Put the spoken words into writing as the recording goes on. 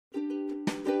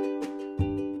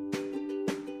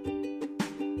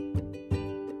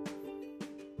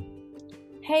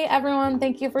Hey everyone,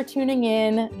 thank you for tuning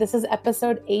in. This is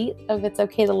episode 8 of It's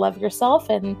Okay to Love Yourself,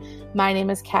 and my name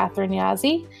is Catherine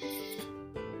Yazzie.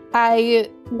 I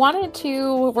wanted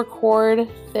to record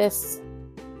this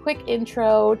quick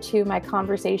intro to my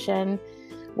conversation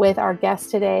with our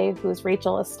guest today, who is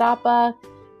Rachel Estapa.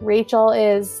 Rachel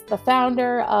is the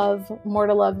founder of More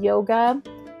to Love Yoga,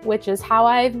 which is how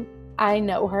I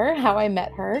know her, how I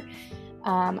met her.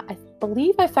 I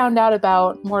believe I found out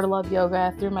about More to Love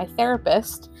Yoga through my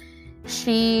therapist.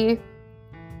 She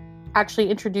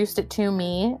actually introduced it to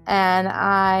me, and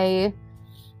I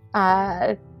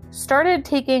started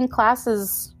taking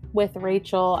classes with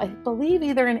Rachel, I believe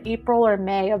either in April or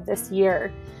May of this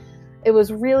year. It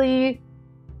was really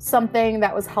something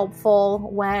that was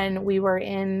helpful when we were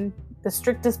in the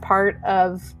strictest part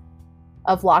of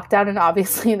lockdown, and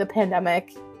obviously the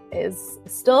pandemic is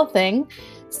still a thing,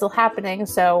 still happening.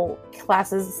 So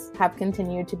classes have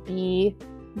continued to be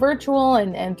virtual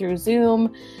and through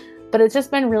Zoom, but it's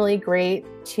just been really great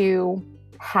to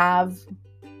have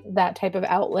that type of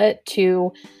outlet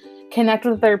to connect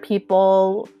with other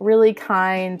people, really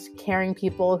kind, caring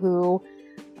people who,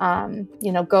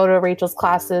 go to Rachel's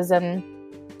classes and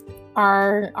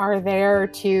are there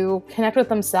to connect with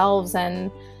themselves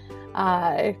and,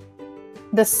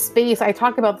 the space. I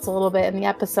talk about this a little bit in the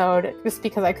episode just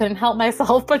because I couldn't help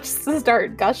myself but just to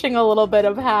start gushing a little bit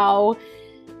of how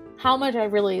much I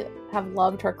really have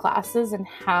loved her classes and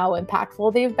how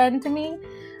impactful they've been to me.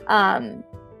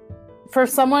 For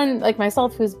someone like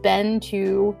myself who's been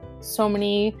to so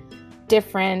many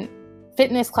different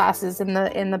fitness classes in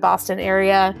the Boston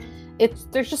area,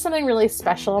 there's just something really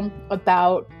special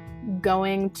about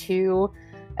going to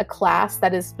a class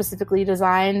that is specifically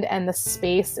designed, and the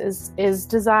space is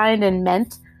designed and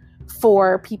meant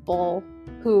for people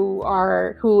who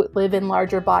live in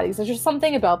larger bodies. There's just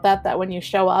something about that when you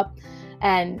show up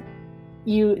and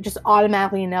you just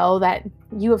automatically know that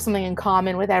you have something in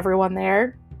common with everyone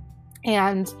there,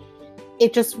 and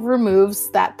it just removes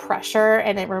that pressure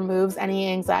and it removes any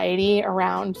anxiety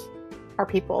around, are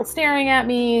people staring at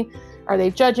me? Are they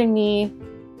judging me?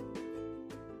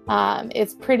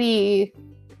 It's pretty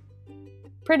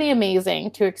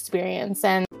amazing to experience.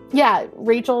 And yeah,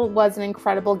 Rachel was an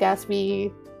incredible guest.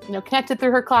 We, connected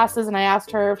through her classes, and I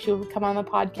asked her if she would come on the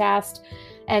podcast.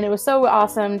 And it was so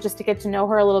awesome just to get to know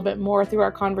her a little bit more through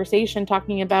our conversation,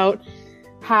 talking about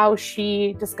how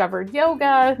she discovered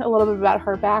yoga, a little bit about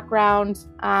her background.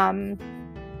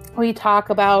 We talk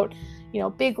about,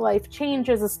 big life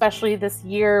changes, especially this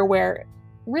year where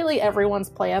really everyone's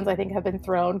plans, I think, have been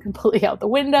thrown completely out the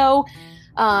window,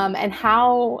 and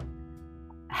how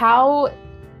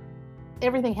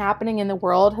everything happening in the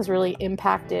world has really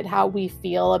impacted how we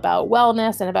feel about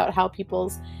wellness and about how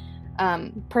people's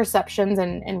perceptions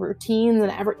and routines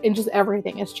and just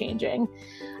everything is changing.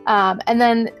 And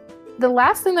then the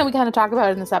last thing that we kind of talk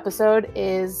about in this episode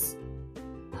is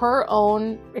her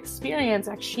own experience.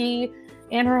 Like, she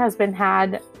and her husband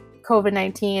had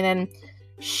COVID-19, and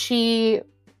she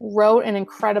wrote an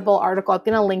incredible article. I'm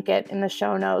going to link it in the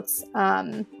show notes.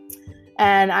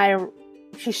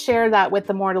 She shared that with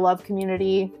the More to Love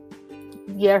community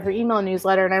via her email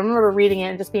newsletter. And I remember reading it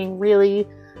and just being really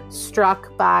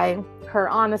struck by her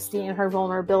honesty and her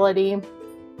vulnerability.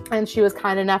 And she was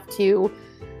kind enough to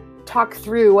talk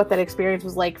through what that experience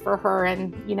was like for her,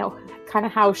 and, kind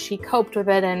of how she coped with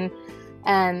it and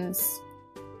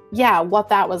what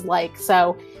that was like.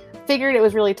 So figured it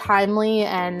was really timely.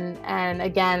 And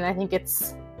again, I think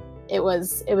it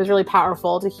was really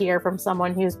powerful to hear from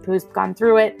someone who's gone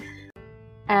through it.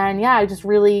 And I just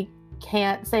really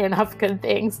can't say enough good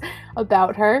things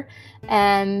about her.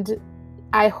 And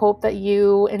I hope that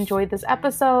you enjoyed this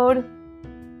episode.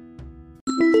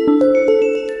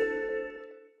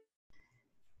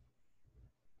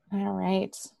 All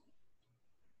right.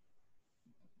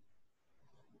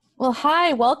 Well,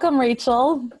 hi, welcome,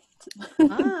 Rachel.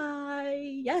 Hi.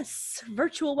 Yes.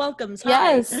 Virtual welcomes.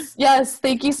 Hi. Yes.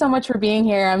 Thank you so much for being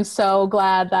here. I'm so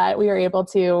glad that we were able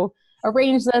to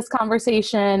arrange this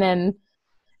conversation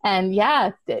and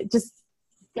just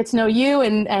get to know you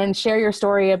and share your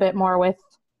story a bit more with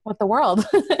the world.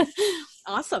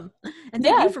 Awesome. And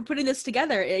thank you for putting this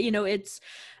together.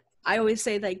 I always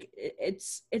say, like,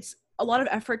 it's a lot of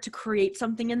effort to create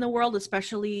something in the world,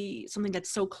 especially something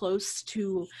that's so close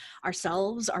to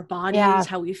ourselves, our bodies,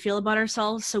 how we feel about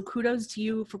ourselves. So kudos to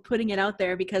you for putting it out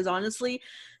there, because honestly,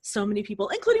 so many people,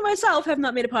 including myself, have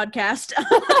not made a podcast.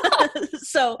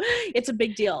 So it's a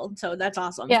big deal. So that's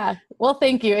awesome. Yeah. Well,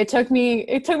 thank you. It took me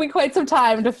quite some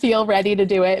time to feel ready to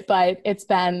do it, but it's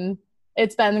been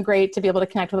great to be able to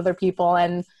connect with other people.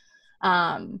 And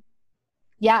I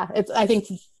think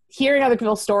hearing other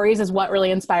people's stories is what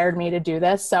really inspired me to do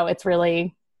this. So it's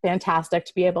really fantastic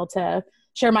to be able to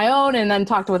share my own and then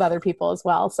talk with other people as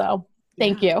well. So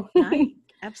thank you.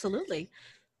 Absolutely.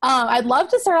 I'd love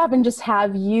to start off and just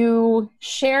have you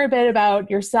share a bit about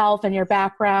yourself and your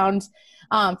background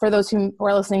for those who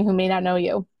are listening who may not know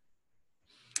you.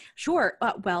 Sure.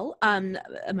 My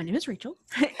name is Rachel,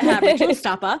 Rachel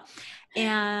Estapa,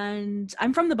 and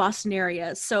I'm from the Boston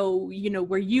area. So,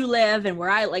 where you live and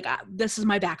where this is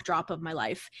my backdrop of my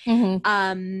life.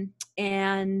 Mm-hmm.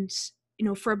 And,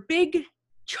 for a big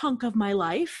chunk of my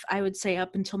life, I would say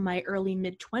up until my early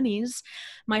mid-20s,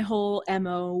 my whole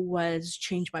MO was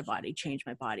change my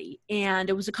body. And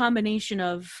it was a combination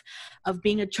of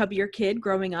being a chubbier kid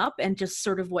growing up and just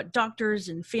sort of what doctors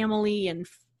and family and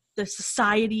the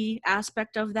society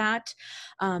aspect of that.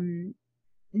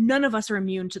 None of us are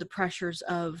immune to the pressures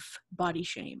of body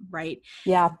shame, right?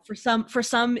 Yeah. For some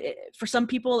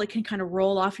people, it can kind of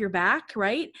roll off your back,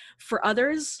 right? For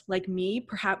others, like me,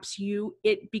 perhaps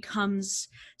it becomes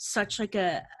such like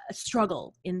a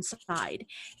struggle inside.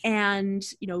 And,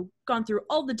 gone through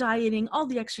all the dieting, all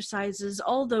the exercises,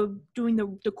 all the doing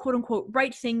the quote unquote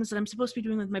right things that I'm supposed to be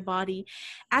doing with my body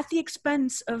at the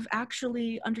expense of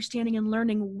actually understanding and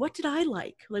learning, what did I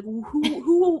like? Like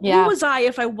who was I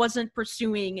if I wasn't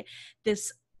pursuing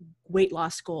this weight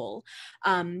loss goal?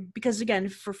 Because again,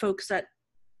 for folks that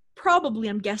probably,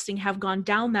 I'm guessing, have gone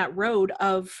down that road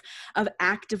of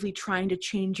actively trying to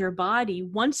change your body,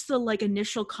 once the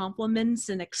initial compliments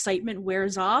and excitement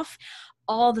wears off,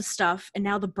 all the stuff and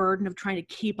now the burden of trying to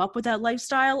keep up with that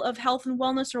lifestyle of health and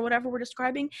wellness or whatever we're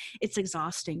describing, it's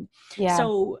exhausting. Yeah.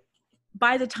 So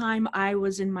by the time I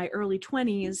was in my early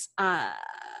 20s,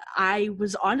 I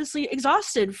was honestly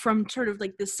exhausted from sort of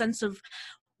this sense of,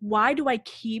 why do I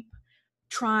keep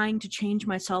trying to change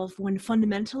myself when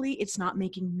fundamentally it's not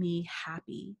making me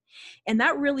happy? And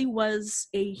that really was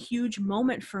a huge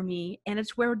moment for me. And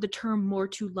it's where the term More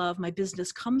to Love, my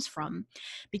business, comes from,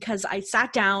 because I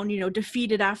sat down,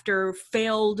 defeated after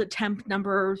failed attempt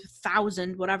number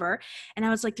 1,000, whatever. And I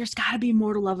was like, there's got to be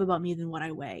more to love about me than what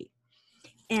I weigh.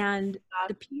 And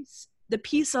the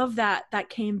piece of that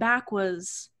came back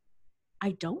was,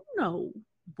 I don't know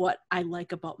what I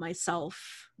like about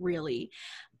myself, really.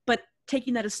 But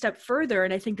taking that a step further,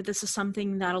 and I think that this is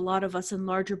something that a lot of us in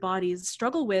larger bodies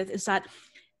struggle with, is that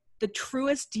the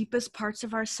truest, deepest parts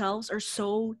of ourselves are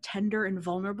so tender and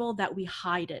vulnerable that we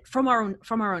hide it from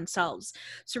our own selves.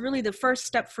 So really the first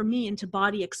step for me into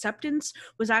body acceptance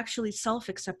was actually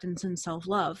self-acceptance and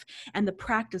self-love, and the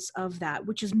practice of that,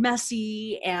 which is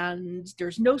messy and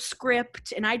there's no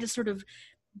script. And I just sort of,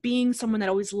 being someone that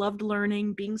always loved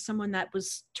learning, being someone that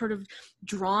was sort of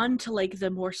drawn to the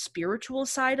more spiritual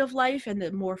side of life and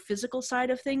the more physical side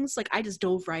of things, I just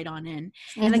dove right on in.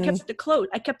 Mm-hmm. And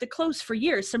I kept it close for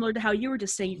years, similar to how you were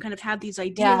just saying. You kind of have these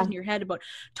ideas in your head about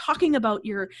talking about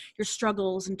your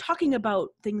struggles and talking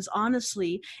about things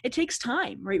honestly. It takes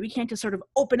time, right? We can't just sort of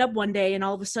open up one day and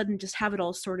all of a sudden just have it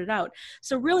all sorted out.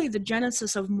 So really the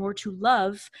genesis of More to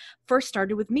Love first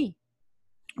started with me,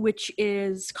 which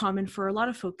is common for a lot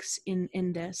of folks in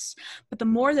this. But the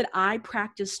more that I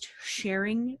practiced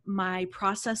sharing my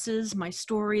processes, my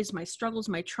stories, my struggles,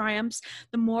 my triumphs,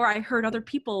 the more I heard other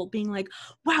people being like,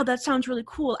 wow, that sounds really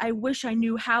cool. I wish I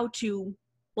knew how to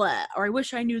blah, or I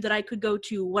wish I knew that I could go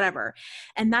to whatever.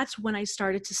 And that's when I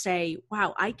started to say,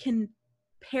 wow, I can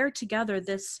pair together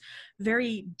this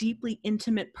very deeply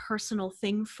intimate personal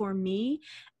thing for me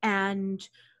and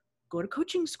go to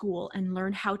coaching school and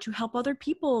learn how to help other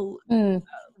people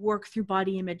work through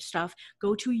body image stuff,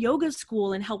 go to yoga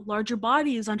school and help larger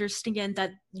bodies understand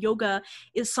that yoga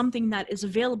is something that is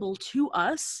available to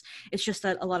us. It's just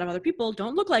that a lot of other people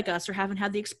don't look like us or haven't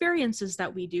had the experiences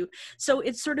that we do. So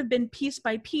it's sort of been piece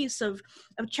by piece of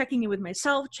checking in with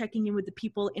myself, checking in with the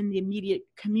people in the immediate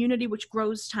community, which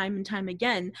grows time and time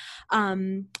again.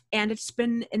 And it's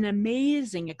been an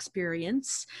amazing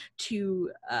experience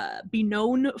to be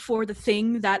known for the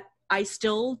thing that I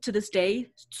still to this day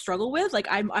struggle with.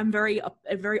 I'm very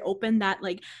open that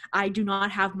I do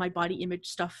not have my body image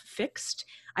stuff fixed.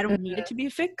 I don't need it to be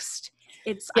fixed.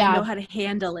 I know how to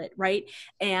handle it, right?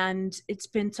 And it's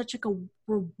been such a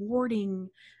rewarding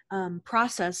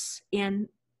process and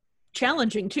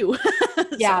challenging too.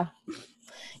 Yeah.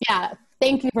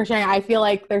 Thank you for sharing. I feel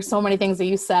like there's so many things that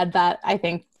you said that I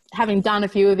think, having done a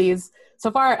few of these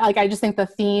so far, I just think the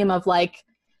theme of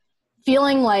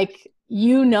feeling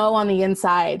on the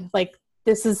inside,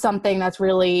 this is something that's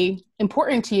really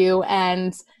important to you,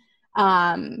 and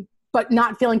but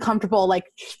not feeling comfortable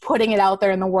putting it out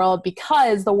there in the world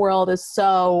because the world is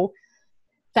so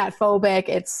fat phobic.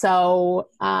 It's so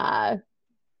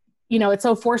it's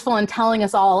so forceful in telling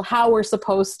us all how we're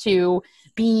supposed to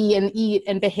be and eat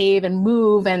and behave and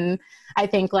move. And I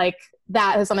think like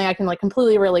that is something I can like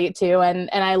completely relate to. And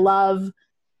I love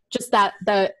just that,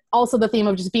 also the theme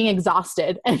of just being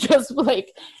exhausted and just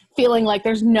like feeling like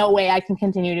there's no way I can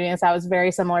continue doing this. That was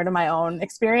very similar to my own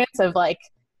experience of like,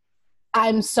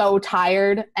 I'm so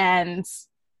tired and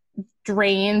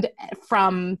drained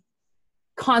from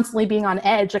constantly being on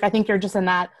edge. Like I think you're just in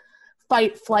that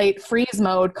fight, flight, freeze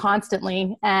mode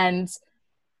constantly and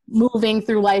moving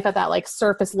through life at that like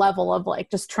surface level of like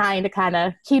just trying to kind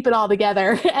of keep it all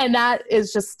together. And that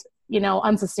is just,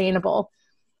 unsustainable.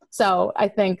 So I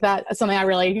think that's something I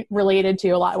really related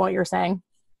to a lot, what you're saying.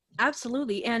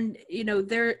 Absolutely. And,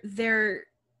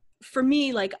 for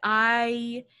me, like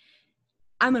I'm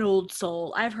an old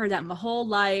soul. I've heard that my whole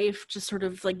life, just sort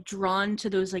of like drawn to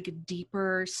those like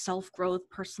deeper self-growth,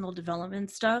 personal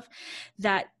development stuff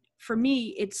that for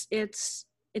me, it's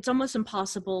almost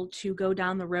impossible to go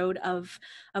down the road of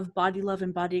body love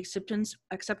and body acceptance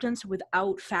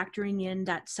without factoring in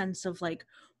that sense of like,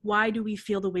 why do we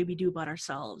feel the way we do about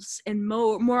ourselves? And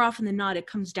more often than not, it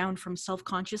comes down from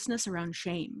self-consciousness around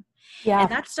shame. Yeah.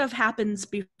 And that stuff happens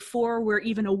before we're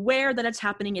even aware that it's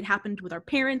happening. It happened with our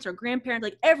parents or grandparents,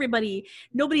 like everybody,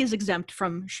 nobody is exempt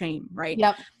from shame, right?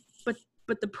 Yep.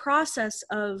 But the process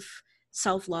of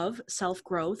self-love,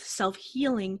 self-growth,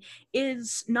 self-healing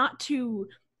is not to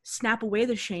snap away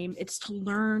the shame, it's to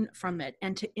learn from it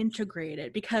and to integrate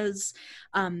it. Because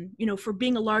for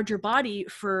being a larger body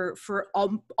for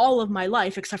all of my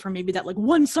life, except for maybe that like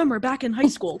one summer back in high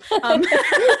school,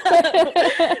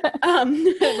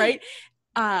 right,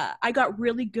 I got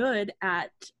really good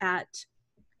at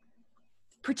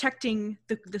protecting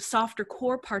the softer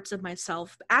core parts of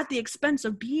myself at the expense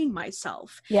of being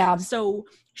myself. Yeah. So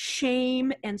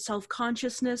shame and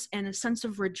self-consciousness and a sense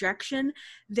of rejection,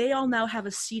 they all now have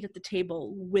a seat at the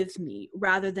table with me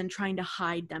rather than trying to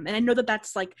hide them. And I know that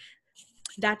that's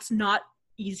not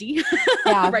easy.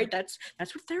 Yeah. Right? That's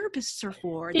what therapists are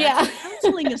for. That's what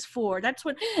counseling is for. That's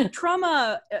what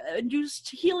trauma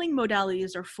induced healing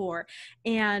modalities are for.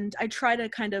 And I try to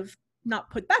kind of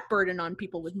not put that burden on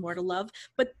people with more to love,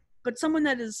 but someone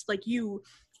that is like you,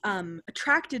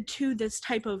 attracted to this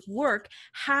type of work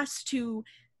has to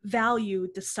value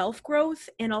the self-growth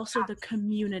and also the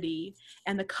community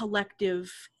and the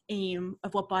collective aim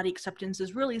of what body acceptance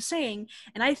is really saying.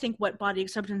 And I think what body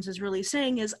acceptance is really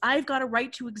saying is I've got a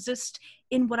right to exist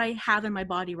in what I have in my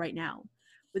body right now,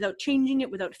 without changing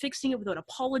it, without fixing it, without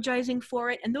apologizing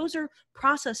for it. And those are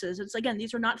processes. It's, again,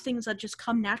 these are not things that just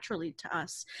come naturally to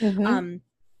us. Mm-hmm.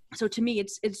 So to me,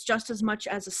 it's just as much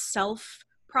as a self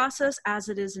process as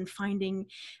it is in finding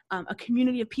a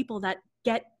community of people that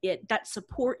get it, that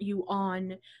support you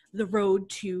on the road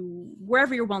to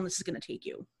wherever your wellness is going to take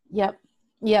you. Yep.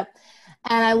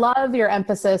 And I love your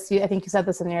emphasis. I think you said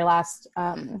this in your last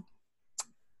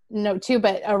note too,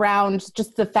 but around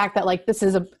just the fact that like this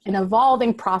is an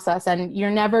evolving process and you're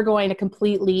never going to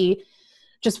completely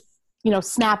just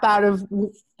snap out of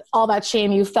all that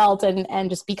shame you felt and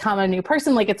just become a new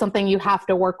person. Like it's something you have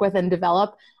to work with and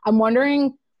develop. I'm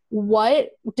wondering,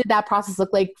 what did that process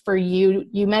look like for you?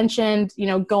 You mentioned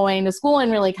going to school and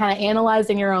really kind of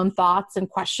analyzing your own thoughts and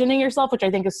questioning yourself, which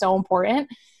I think is so important.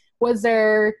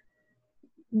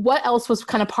 What else was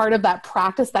kind of part of that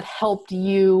practice that helped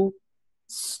you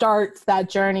start that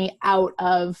journey out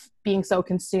of being so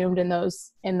consumed in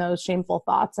those shameful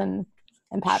thoughts and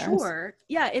patterns? Sure.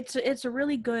 Yeah, it's a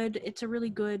really good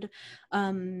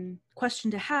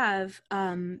question to have,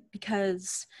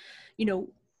 because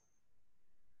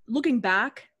looking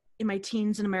back in my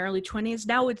teens and in my early 20s,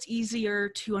 now it's easier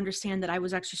to understand that I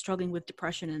was actually struggling with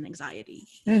depression and anxiety,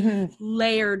 mm-hmm.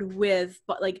 layered with,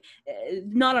 but like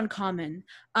not uncommon.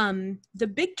 The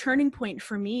big turning point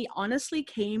for me, honestly,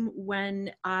 came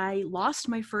when I lost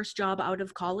my first job out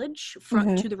of college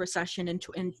mm-hmm. to the recession in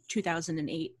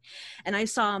 2008. And I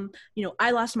saw,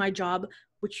 I lost my job,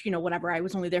 which, whatever, I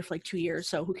was only there for like 2 years,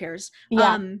 so who cares?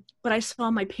 Yeah. But I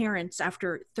saw my parents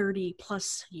after 30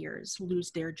 plus years lose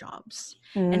their jobs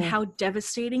and how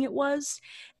devastating it was.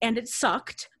 And it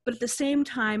sucked. But at the same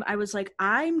time, I was like,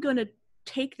 I'm going to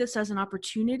take this as an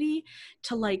opportunity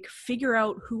to like figure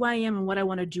out who I am and what I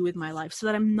want to do with my life so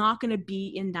that I'm not going to be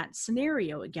in that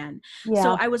scenario again. Yeah.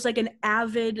 So I was like an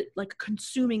avid, like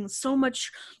consuming so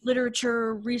much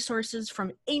literature, resources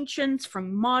from ancients,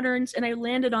 from moderns. And I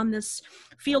landed on this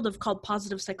field called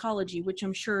positive psychology, which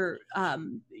I'm sure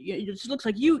it looks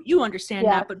like you understand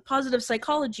that, but positive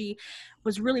psychology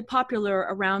was really popular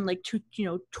around like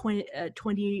 2008,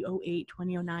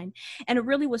 2009. And it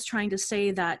really was trying to say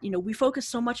that, we focus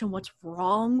so much on what's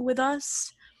wrong with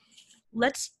us,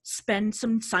 let's spend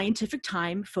some scientific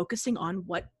time focusing on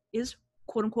what is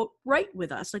quote unquote right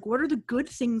with us. Like, what are the good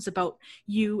things about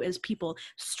you as people,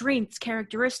 strengths,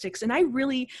 characteristics? And I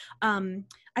really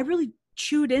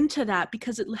chewed into that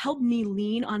because it helped me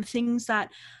lean on things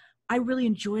that I really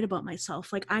enjoyed about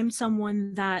myself. Like, I'm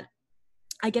someone that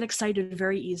I get excited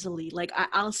very easily. Like,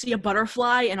 I'll see a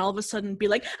butterfly and all of a sudden be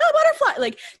like, oh, butterfly.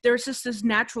 Like, there's just this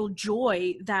natural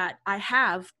joy that I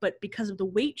have, but because of the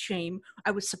weight shame,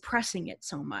 I was suppressing it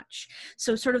so much.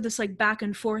 So sort of this like back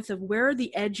and forth of where are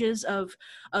the edges of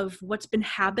what's been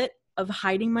habit of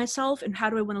hiding myself, and how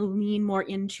do I want to lean more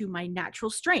into my natural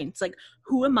strengths? Like,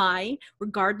 who am I,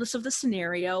 regardless of the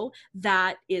scenario?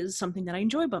 That is something that I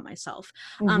enjoy about myself.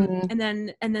 And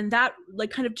then that, like,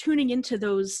 kind of tuning into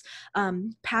those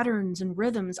patterns and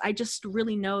rhythms. I just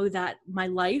really know that my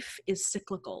life is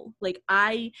cyclical. Like,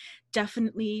 I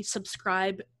definitely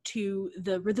subscribe to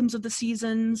the rhythms of the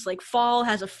seasons. Like, fall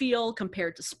has a feel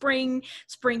compared to spring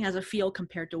has a feel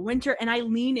compared to winter, and I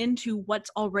lean into what's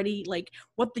already, like,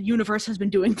 what the universe has been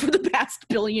doing for the past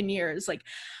billion years. Like,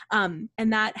 and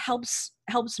that helps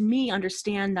me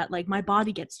understand that, like, my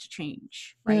body gets to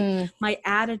change, right? My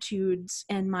attitudes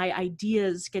and my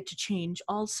ideas get to change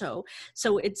also.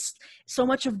 So it's so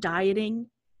much of dieting,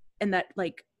 and that,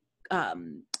 like,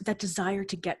 that desire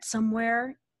to get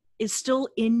somewhere is still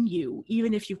in you,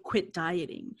 even if you quit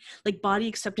dieting. Like, body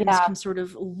acceptance can sort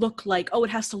of look like, oh,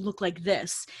 it has to look like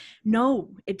this.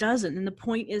 No, it doesn't. And the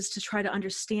point is to try to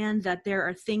understand that there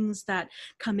are things that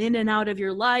come in and out of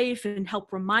your life and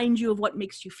help remind you of what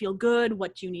makes you feel good,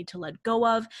 what you need to let go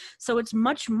of. So it's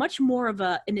much, much more of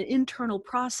an internal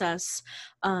process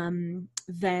than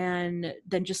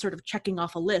just sort of checking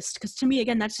off a list. Because to me,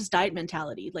 again, that's just diet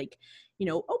mentality. Like, you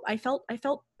know, oh, I felt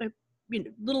you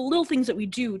know, little things that we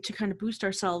do to kind of boost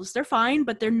ourselves, they're fine,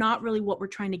 but they're not really what we're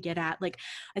trying to get at. Like,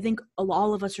 I think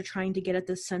all of us are trying to get at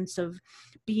this sense of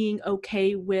being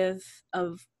okay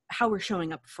of how we're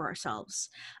showing up for ourselves.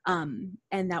 And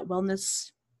that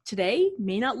wellness today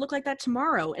may not look like that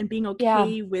tomorrow, and being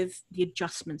okay with the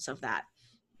adjustments of that.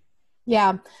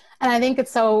 Yeah. And I think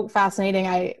it's so fascinating.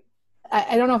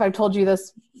 I don't know if I've told you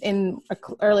this in an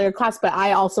earlier class, but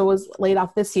I also was laid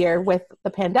off this year with the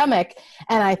pandemic.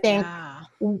 And I think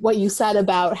what you said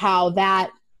about how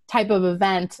that type of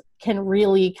event can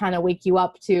really kind of wake you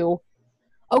up to,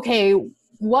 okay,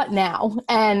 what now?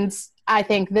 And I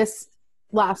think this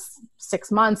last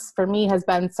 6 months for me has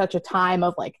been such a time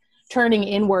of, like, turning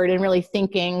inward and really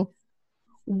thinking,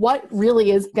 what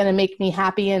really is going to make me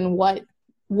happy, and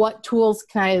what tools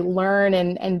can I learn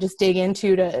and just dig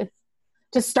into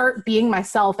to start being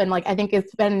myself. And, like, I think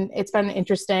it's been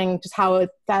interesting just how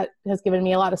that has given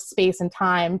me a lot of space and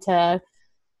time to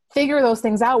figure those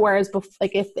things out. Whereas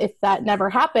like if that never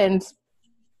happened,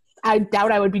 I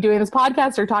doubt I would be doing this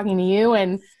podcast or talking to you.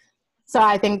 And so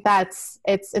I think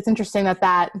it's interesting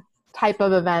that type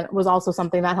of event was also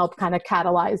something that helped kind of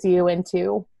catalyze you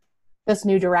into this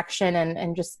new direction,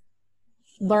 and just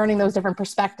learning those different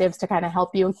perspectives to kind of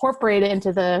help you incorporate it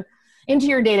into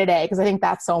your day-to-day. Cause I think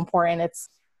that's so important. It's,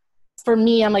 for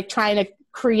me, I'm, like, trying to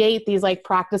create these, like,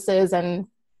 practices and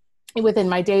within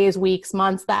my days, weeks,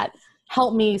 months that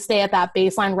help me stay at that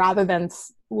baseline rather than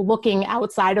looking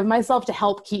outside of myself to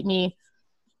help keep me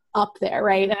up there.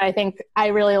 Right. And I think I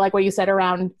really like what you said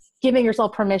around giving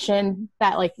yourself permission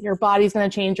that, like, your body's going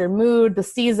to change, your mood, the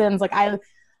seasons. Like,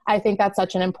 I think that's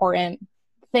such an important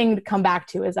thing to come back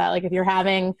to, is that, like, if you're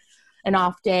having an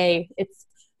off day,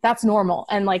 that's normal,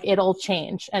 and, like, it'll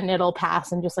change and it'll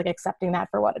pass, and just, like, accepting that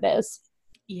for what it is.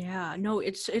 Yeah, no,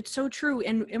 it's so true.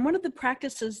 And one of the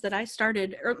practices that I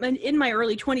started in my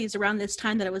early 20s, around this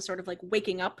time that I was sort of, like,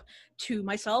 waking up to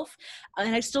myself,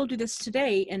 and I still do this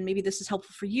today, and maybe this is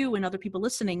helpful for you and other people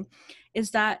listening, is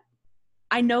that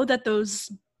I know that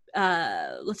those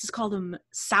let's just call them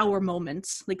sour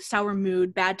moments, like sour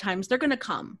mood, bad times, they're going to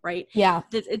come, right? Yeah.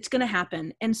 It's going to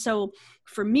happen. And so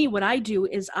for me, what I do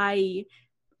is I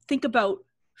think about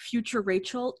future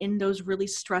Rachel in those really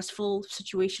stressful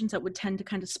situations that would tend to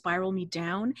kind of spiral me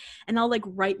down. And I'll, like,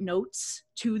 write notes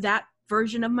to that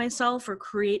version of myself, or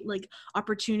create, like,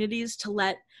 opportunities to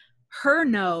let her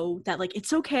know that, like,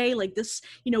 it's okay. Like, this,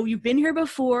 you know, you've been here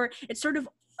before. It's sort of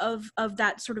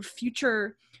that sort of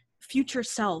future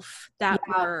self that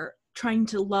we're trying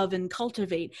to love and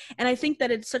cultivate. And I think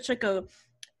that it's such, like,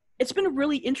 it's been a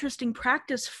really interesting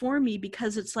practice for me,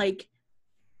 because it's like,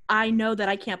 I know that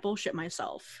I can't bullshit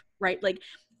myself, right? Like,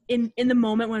 in the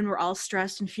moment when we're all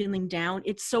stressed and feeling down,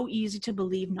 it's so easy to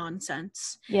believe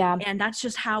nonsense. Yeah. And that's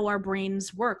just how our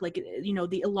brains work. Like, you know,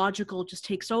 the illogical just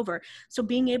takes over. So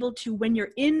being able to, when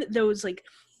you're in those, like,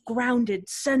 grounded,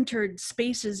 centered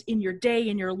spaces in your day,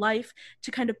 in your life,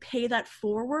 to kind of pay that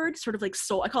forward, sort of like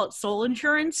soul, I call it soul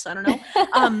insurance. I don't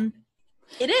know.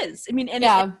 It is. I mean, and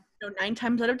yeah. it, 9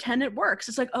 times out of 10 it works.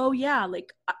 It's like, oh yeah,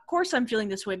 like of course I'm feeling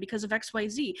this way because of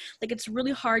XYZ. Like, it's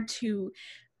really hard to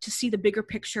see the bigger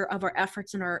picture of our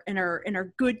efforts and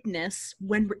our goodness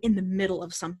when we're in the middle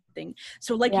of something.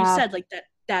 So like you said, like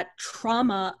that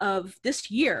trauma of this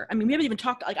year. I mean, we haven't even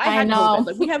talked, like I had COVID.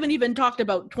 Like, we haven't even talked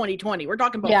about 2020. We're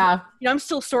talking about, I'm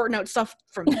still sorting out stuff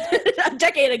from a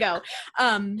decade ago.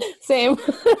 Same.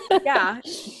 Yeah.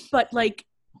 But like,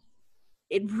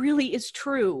 it really is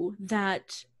true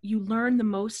that you learn the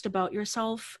most about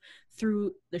yourself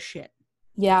through the shit.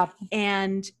 Yeah.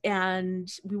 And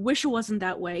we wish it wasn't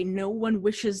that way. No one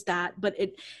wishes that, but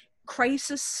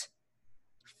crisis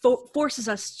forces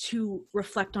us to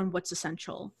reflect on what's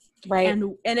essential. Right.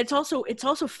 And it's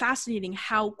also fascinating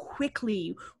how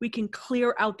quickly we can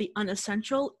clear out the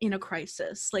unessential in a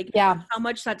crisis. Like, how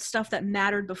much that stuff that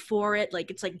mattered before it,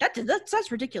 like, it's like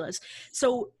that's ridiculous.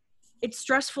 So it's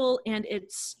stressful and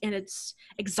it's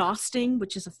exhausting,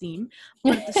 which is a theme,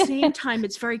 but at the same time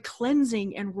it's very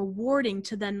cleansing and rewarding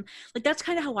to then, like, that's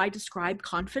kind of how I describe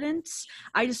confidence.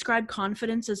 I describe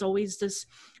confidence as always this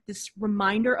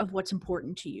reminder of what's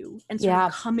important to you, and sort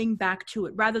of coming back to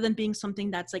it, rather than being something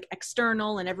that's like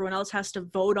external and everyone else has to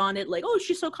vote on it, like, oh,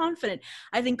 she's so confident.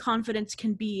 I think confidence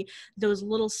can be those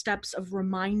little steps of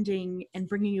reminding and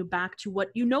bringing you back to what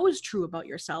you know is true about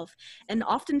yourself. And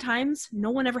oftentimes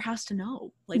no one ever has to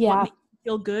know, like, what makes you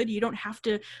feel good. You don't have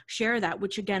to share that,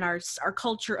 which again, our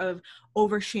culture of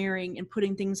oversharing and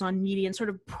putting things on media and sort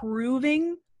of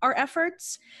proving our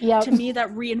efforts, to me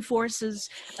that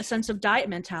reinforces a sense of diet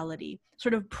mentality,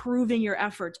 sort of proving your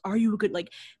efforts. Are you good?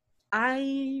 Like,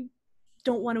 I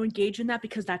don't want to engage in that,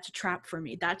 because that's a trap for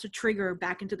me. That's a trigger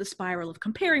back into the spiral of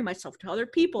comparing myself to other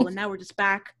people, and now we're just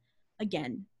back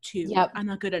again to I'm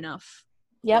not good enough.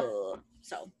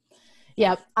 So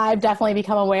I've definitely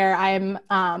become aware.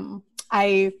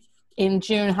 I in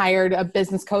June hired a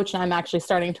business coach, and I'm actually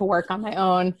starting to work on my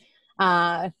own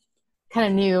kind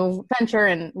of new venture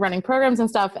and running programs and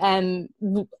stuff. And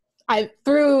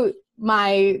through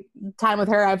my time with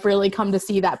her, I've really come to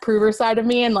see that prover side of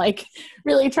me, and like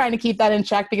really trying to keep that in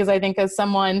check, because I think as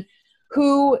someone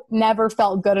who never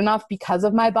felt good enough because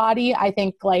of my body, I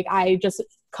think like I just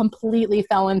completely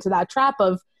fell into that trap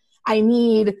of, I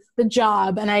need the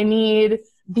job and I need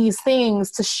these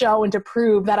things to show and to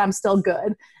prove that I'm still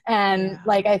good. And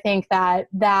like, I think that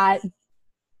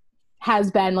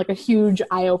has been like a huge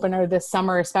eye opener this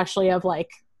summer, especially of like,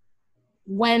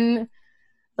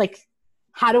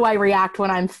 how do I react when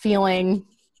I'm feeling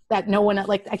that no one,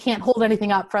 like, I can't hold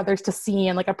anything up for others to see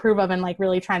and like approve of, and like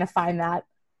really trying to find that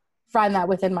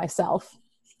within myself.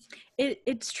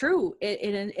 It's true.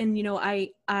 And you know,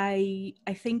 I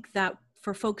think that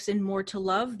for folks in More to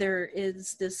Love, there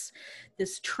is this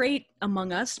trait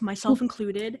among us, myself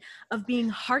included, of being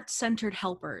heart-centered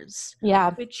helpers.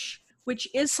 Which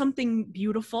is something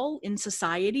beautiful in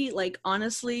society. Like,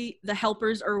 honestly, the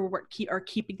helpers are what are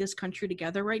keeping this country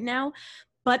together right now.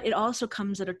 But it also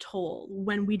comes at a toll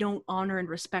when we don't honor and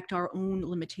respect our own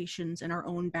limitations and our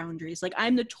own boundaries. Like,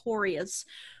 I'm notorious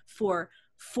for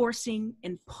forcing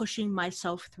and pushing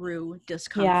myself through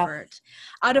discomfort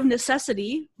out of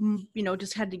necessity, you know,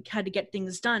 just had to get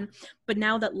things done. But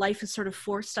now that life has sort of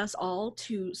forced us all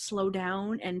to slow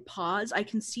down and pause, I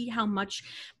can see how much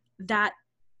that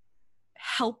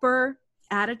helper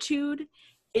attitude,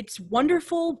 it's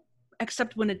wonderful,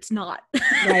 except when it's not.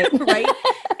 Right.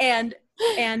 And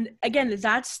again,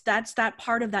 that's that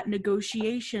part of that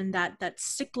negotiation, that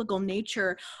cyclical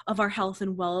nature of our health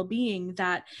and well-being,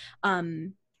 that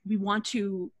we want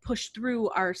to push through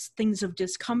our things of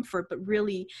discomfort, but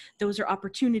really those are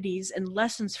opportunities and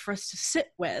lessons for us to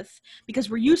sit with, because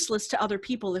we're useless to other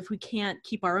people if we can't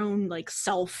keep our own like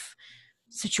self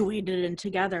situated and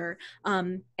together.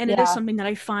 And it is something that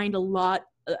I find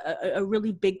a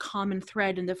really big common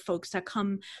thread in the folks that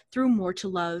come through More to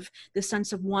Love, the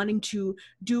sense of wanting to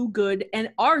do good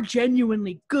and are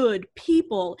genuinely good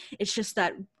people. It's just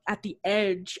that at the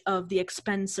edge of the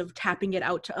expense of tapping it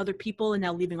out to other people and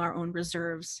now leaving our own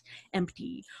reserves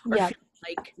empty, or feeling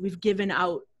like we've given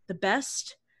out the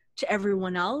best to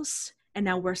everyone else and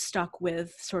now we're stuck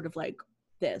with sort of like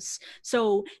this.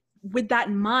 So with that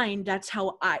in mind, that's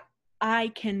how I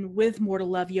can, with More to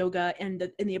Love yoga and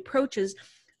the approaches,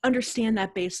 understand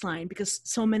that baseline, because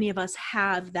so many of us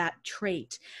have that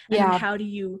trait. And then how do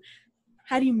you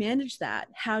manage that?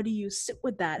 How do you sit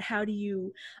with that? How do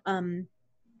you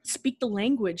speak the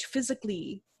language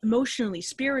physically, emotionally,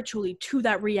 spiritually to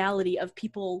that reality of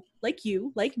people like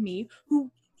you, like me,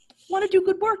 who want to do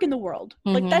good work in the world.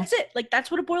 Mm-hmm. Like, that's it. Like,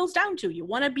 that's what it boils down to. You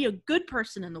want to be a good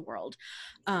person in the world.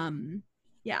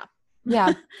 Yeah.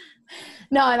 Yeah.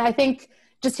 No, and I think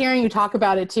just hearing you talk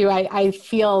about it too, I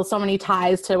feel so many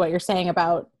ties to what you're saying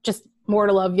about just more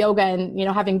to love yoga and, you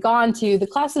know, having gone to the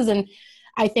classes. And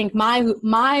I think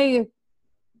my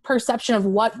perception of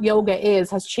what yoga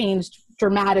is has changed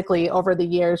dramatically over the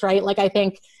years, right? Like, I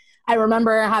think I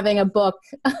remember having a book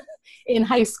in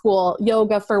high school,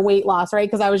 Yoga for Weight Loss, right?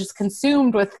 Because I was just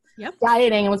consumed with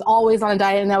dieting and was always on a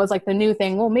diet. And that was like the new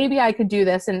thing. Well, maybe I could do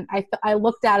this. And I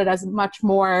looked at it as much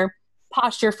more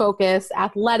posture focused,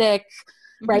 athletic,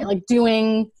 right? Like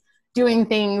doing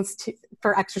things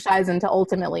for exercise and to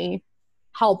ultimately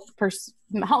help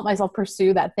myself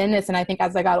pursue that thinness. And I think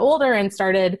as I got older and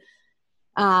started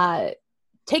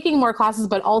taking more classes,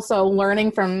 but also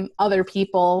learning from other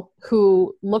people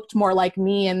who looked more like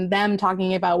me and them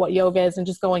talking about what yoga is and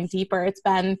just going deeper, it's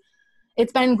been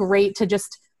great to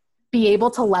just be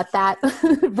able to let that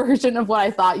version of what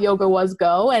I thought yoga was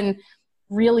go and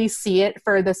really see it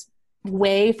for this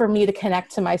way for me to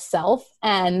connect to myself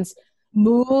and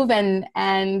move. And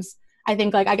I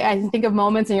think like I think of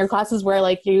moments in your classes where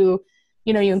like you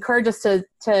encourage us to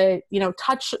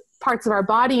touch parts of our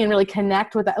body and really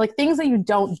connect with that, like things that you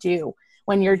don't do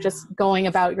when you're just going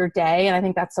about your day. And I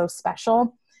think that's so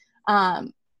special.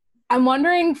 I'm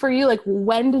wondering for you, like,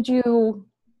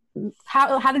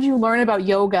 how did you learn about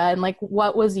yoga and like,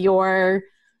 what was your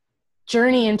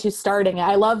journey into starting it?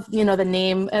 I love, the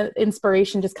name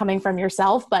inspiration just coming from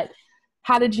yourself, but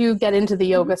how did you get into the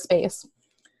yoga space?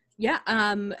 Yeah,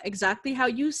 exactly how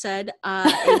you said.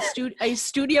 A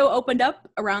studio opened up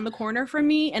around the corner from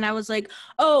me, and I was like,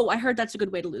 oh, I heard that's a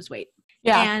good way to lose weight.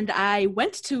 Yeah. And I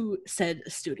went to said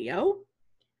studio.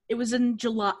 It was in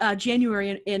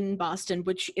January in Boston,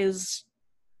 which is,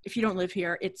 if you don't live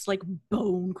here, it's like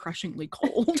bone-crushingly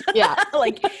cold. Yeah.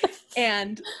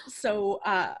 And so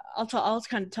I'll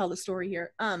kind of tell the story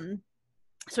here.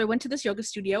 So I went to this yoga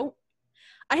studio.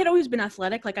 I had always been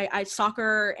athletic. Like I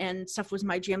soccer and stuff was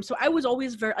my jam. So I was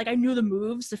always very, like, I knew the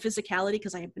moves, the physicality,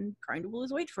 because I had been trying to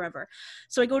lose weight forever.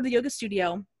 So I go to the yoga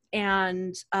studio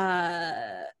and,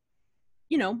 I'm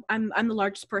the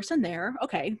largest person there.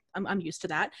 Okay. I'm used to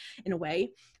that in a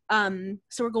way. So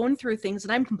we're going through things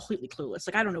and I'm completely clueless.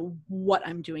 Like, I don't know what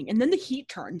I'm doing. And then the heat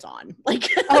turns on. Like,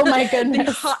 oh my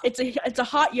goodness. It's a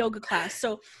hot yoga class.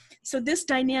 So this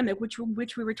dynamic, which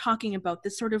we were talking about,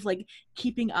 this sort of like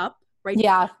keeping up, right?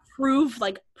 Yeah. Prove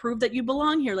that you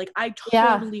belong here. Like, I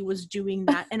totally was doing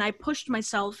that. And I pushed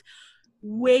myself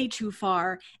way too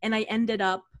far. And I ended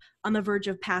up on the verge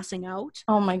of passing out.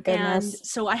 Oh my goodness. And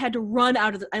so I had to run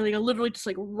out of I literally just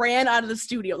like ran out of the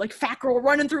studio, like fat girl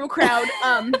running through a crowd,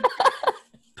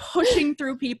 pushing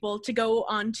through people to go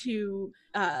onto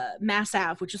Mass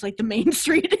Ave, which is like the main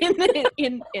street in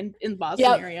the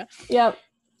Boston area. Yep.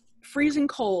 Freezing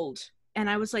cold. And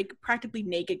I was like practically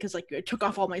naked because like I took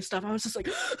off all my stuff. I was just like,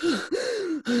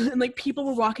 and like people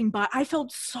were walking by. I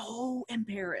felt so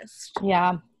embarrassed.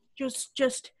 Yeah.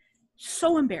 Just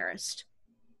so embarrassed.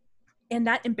 And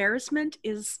that embarrassment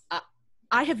is,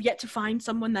 I have yet to find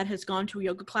someone that has gone to a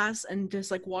yoga class and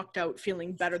just like walked out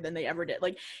feeling better than they ever did.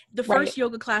 Like, the first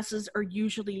yoga classes are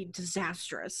usually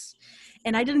disastrous.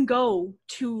 And I didn't go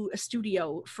to a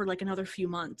studio for like another few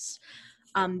months.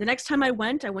 The next time I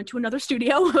went to another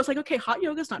studio. I was like, okay, hot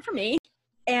yoga is not for me.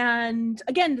 And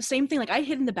again, the same thing. Like, I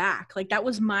hid in the back. Like, that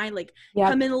was my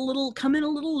come in a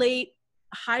little late,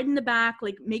 hide in the back,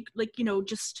 like make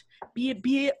just be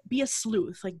a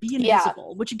sleuth, like be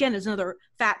invisible, which again is another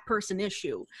fat person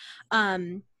issue.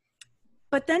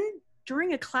 But then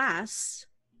during a class,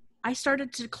 I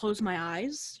started to close my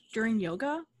eyes during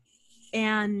yoga,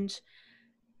 and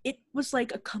it was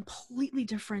like a completely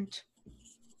different.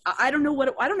 I don't know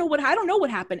what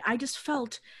happened. I just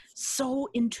felt so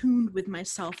in tune with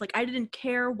myself. Like, I didn't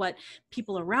care what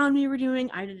people around me were doing.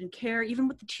 I didn't care even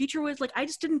what the teacher was like. I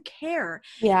just didn't care.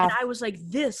 Yeah. And I was like,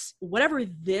 whatever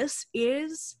this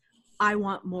is, I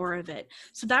want more of it.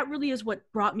 So that really is what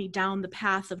brought me down the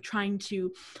path of trying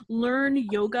to learn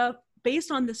yoga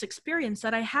based on this experience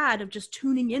that I had of just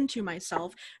tuning into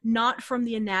myself, not from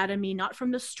the anatomy, not from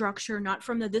the structure, not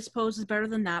from this pose is better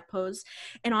than that pose.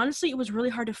 And honestly, it was really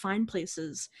hard to find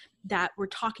places that were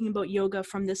talking about yoga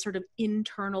from this sort of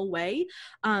internal way.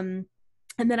 And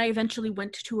then I eventually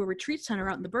went to a retreat center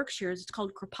out in the Berkshires. It's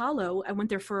called Kripalu. I went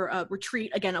there for a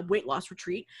retreat, again, a weight loss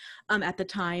retreat at the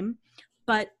time.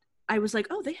 But I was like,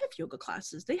 oh, they have yoga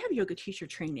classes. They have yoga teacher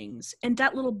trainings. And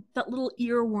that little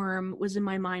earworm was in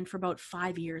my mind for about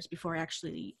 5 years before I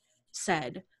actually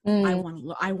said, I want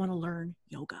to learn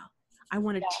yoga. I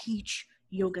want to teach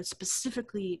yoga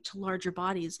specifically to larger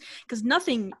bodies, because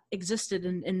nothing existed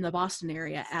in the Boston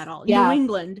area at all. Yeah. New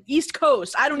England, East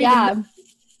Coast, I don't even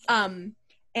know.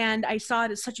 And I saw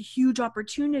it as such a huge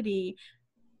opportunity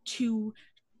to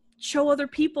show other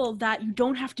people that you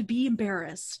don't have to be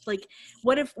embarrassed. Like,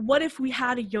 what if we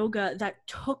had a yoga that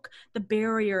took the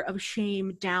barrier of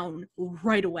shame down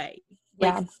right away?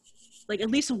 Like at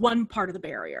least one part of the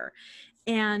barrier.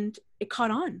 And it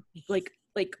caught on like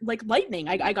lightning.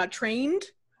 I got trained.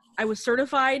 I was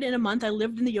certified in a month. I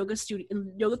lived in the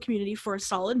yoga community for a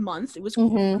solid month. It was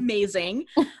amazing.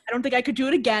 I don't think I could do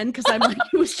it again, because I'm like,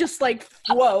 it was just like,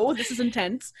 whoa, this is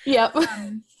intense. Yep.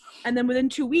 And then within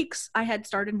 2 weeks, I had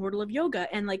started More to Love Yoga,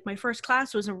 and like my first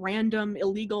class was a random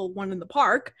illegal one in the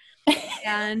park,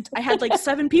 and I had like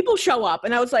 7 people show up,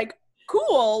 and I was like,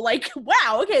 cool, like,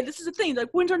 wow, okay, this is a thing. Like,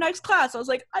 when's our next class? I was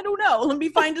like, I don't know, let me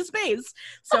find a space.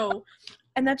 So,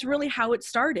 and that's really how it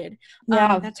started.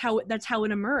 That's how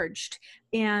it emerged.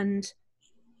 And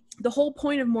the whole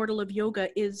point of More to Love Yoga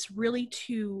is really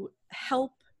to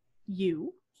help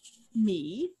you,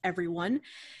 me, everyone,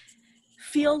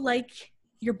 feel like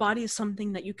your body is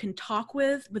something that you can talk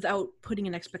with without putting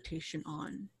an expectation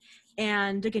on.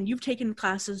 And again, you've taken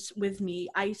classes with me.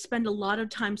 I spend a lot of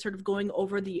time sort of going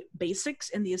over the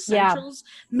basics and the essentials,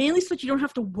 mainly so that you don't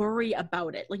have to worry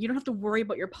about it. Like, you don't have to worry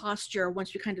about your posture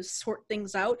once you kind of sort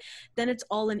things out. Then it's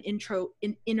all an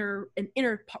inner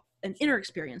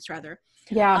experience rather.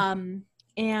 Yeah.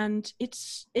 And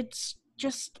it's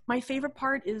just, my favorite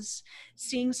part is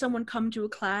seeing someone come to a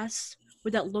class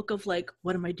with that look of like,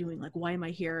 what am I doing? Like, why am I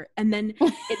here? And then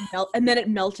it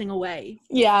melting away.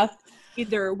 Yeah.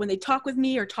 Either when they talk with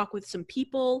me or talk with some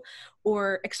people,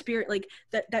 or experience like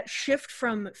that shift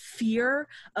from fear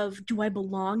of, do I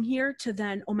belong here, to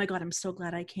then, oh my God, I'm so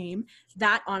glad I came.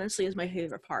 That honestly is my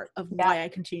favorite part of why I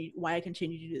continue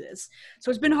to do this. So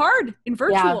it's been hard in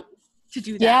virtual to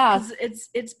do that, because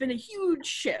it's been a huge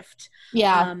shift.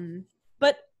 Yeah.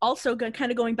 But also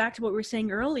kind of going back to what we were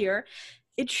saying earlier,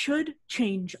 it should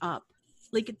change up.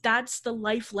 Like, that's the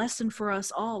life lesson for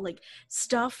us all. Like,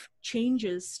 stuff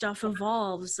changes, stuff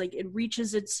evolves, like it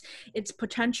reaches its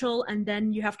potential, and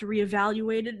then you have to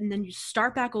reevaluate it, and then you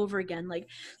start back over again. Like,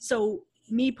 so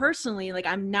me personally, like,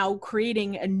 I'm now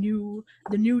creating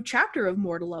the new chapter of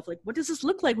More to Love. Like, what does this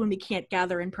look like when we can't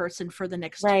gather in person for the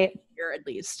next year at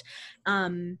least?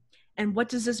 And what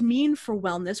does this mean for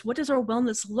wellness? What does our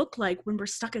wellness look like when we're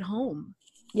stuck at home?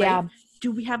 Yeah. Right?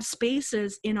 Do we have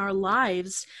spaces in our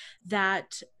lives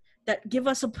that give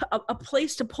us a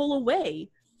place to pull away?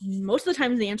 Most of the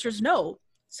time the answer is no.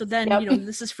 So then,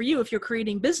 this is for you. If you're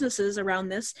creating businesses around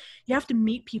this, you have to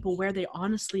meet people where they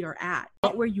honestly are at,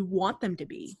 not where you want them to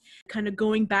be. Kind of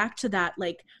going back to that,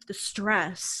 like the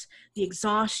stress, the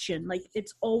exhaustion, like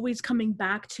it's always coming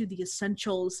back to the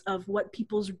essentials of what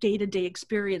people's day-to-day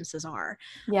experiences are.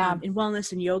 Yeah. In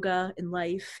wellness and yoga, in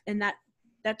life. And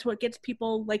that's what gets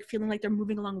people like feeling like they're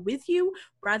moving along with you,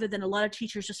 rather than a lot of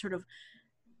teachers just sort of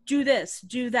do this,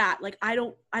 do that. Like,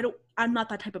 I'm not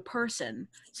that type of person.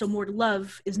 So More to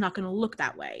Love is not going to look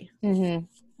that way.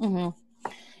 Mm-hmm. Mm-hmm.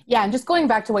 Yeah. And just going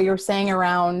back to what you were saying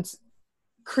around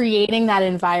creating that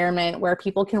environment where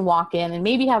people can walk in and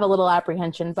maybe have a little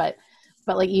apprehension, but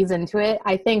like ease into it.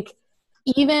 I think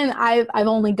even I've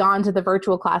only gone to the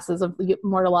virtual classes of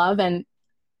More to Love, and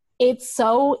it's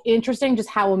so interesting just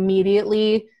how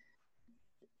immediately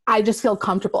I just feel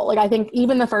comfortable. Like, I think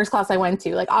even the first class I went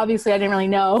to, like, obviously I didn't really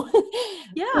know who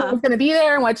was going to be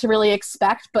there and what to really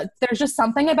expect, but there's just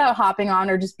something about hopping on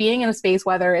or just being in a space,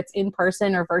 whether it's in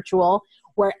person or virtual,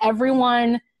 where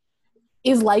everyone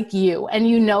is like you, and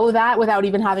you know that without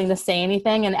even having to say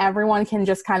anything, and everyone can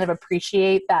just kind of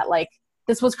appreciate that, like,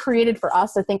 this was created for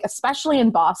us. I think especially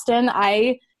in Boston,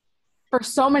 for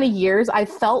so many years, I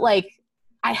felt like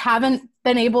I haven't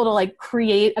been able to like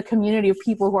create a community of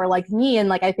people who are like me. And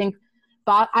like, I think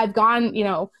I've gone,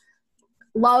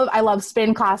 I love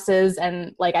spin classes,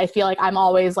 and like, I feel like I'm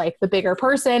always like the bigger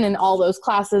person in all those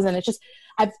classes. And it's just,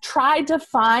 I've tried to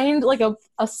find like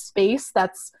a space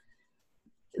that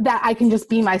I can just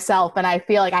be myself. And I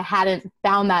feel like I hadn't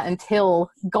found that until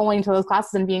going to those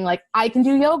classes and being like, I can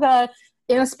do yoga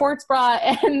in a sports bra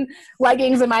and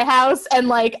leggings in my house. And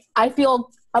like, I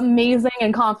feel amazing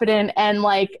and confident, and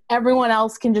like everyone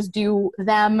else can just do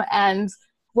them, and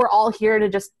we're all here to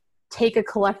just take a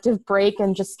collective break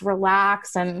and just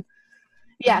relax. And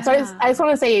so I just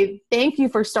want to say thank you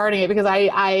for starting it, because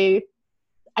I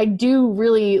do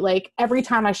really, like, every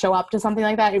time I show up to something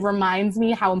like that, it reminds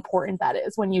me how important that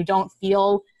is, when you don't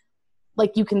feel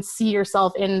like you can see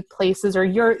yourself in places, or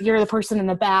you're the person in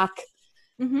the back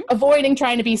avoiding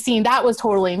trying to be seen. That was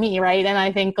totally me, right? And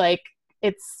I think like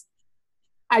it's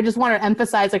I just want to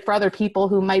emphasize, like, for other people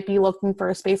who might be looking for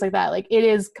a space like that, like, it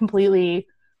is completely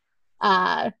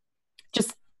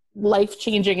just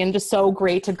life-changing and just so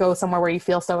great to go somewhere where you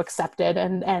feel so accepted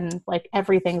and like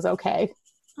everything's okay.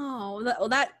 Oh,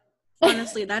 that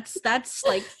honestly, that's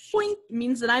like point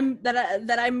means that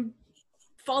I'm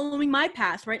following my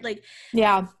path, right? Like,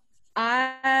 yeah,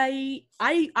 I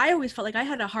always felt like I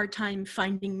had a hard time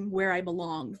finding where I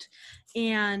belonged.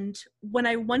 And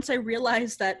once I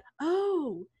realized that,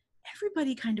 oh,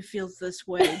 everybody kind of feels this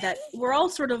way, that we're all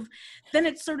sort of, then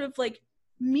it's sort of like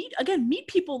meet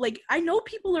people. Like, I know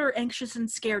people are anxious and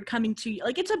scared coming to you.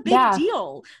 Like, it's a big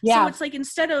deal. So it's like,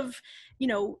 instead of,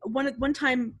 one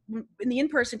time in the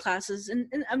in-person classes, and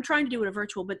I'm trying to do it a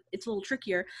virtual, but it's a little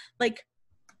trickier. Like,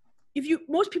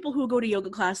 most people who go to yoga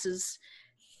classes,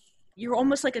 you're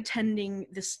almost like attending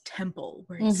this temple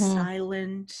where it's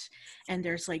silent and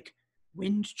there's like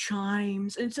wind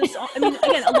chimes. And it's just, I mean,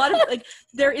 again, a lot of like,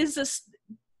 there's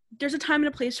a time and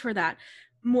a place for that.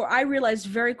 I realized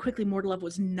very quickly More to Love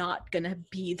was not going to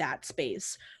be that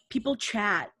space. People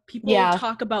chat, people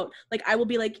talk about, like, I will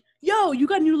be like, yo, you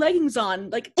got new leggings on.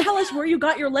 Like, tell us where you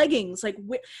got your leggings. Like,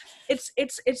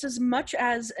 it's as much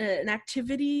as an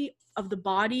activity of the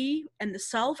body and the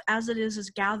self as it is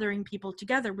gathering people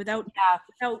together without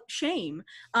shame.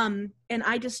 And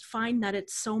I just find that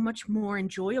it's so much more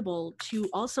enjoyable to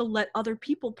also let other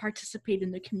people participate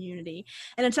in the community.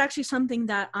 And it's actually something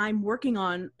that I'm working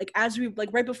on.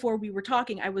 Like, right before we were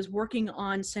talking, I was working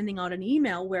on sending out an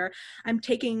email where I'm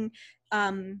taking,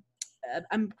 I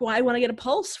want to get a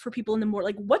pulse for people in the more,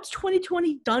 like, what's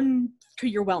 2020 done to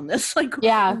your wellness? Like,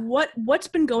 what's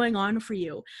been going on for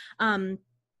you?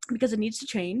 Because it needs to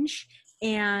change,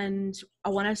 and I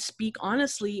want to speak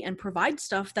honestly and provide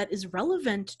stuff that is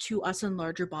relevant to us in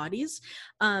larger bodies.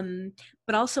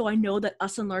 But also, I know that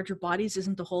us in larger bodies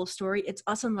isn't the whole story. It's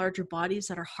us in larger bodies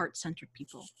that are heart-centered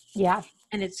people. Yeah.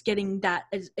 And it's getting that,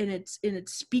 and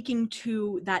it's speaking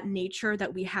to that nature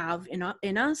that we have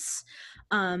in us.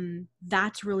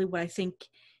 That's really what I think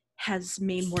has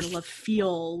made More to Love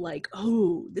feel like,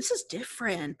 oh, this is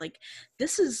different. Like,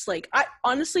 this is like,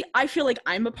 I feel like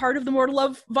I'm a part of the More to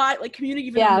Love vibe, like, community,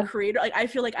 even though I'm the creator. Like, I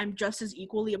feel like I'm just as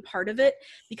equally a part of it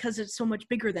because it's so much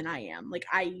bigger than I am. Like,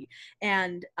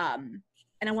 and I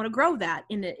want to grow that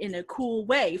in a cool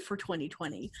way for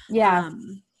 2020.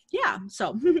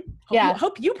 So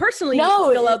hope you personally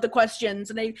fill out the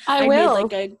questions, and I made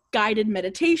like a guided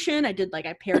meditation. I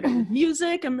paired it with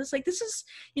music. I'm just like, this is,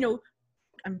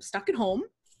 I'm stuck at home.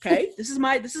 Okay. This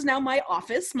is now my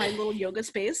office, my little yoga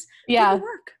space.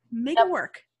 Make it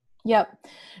work. Yep.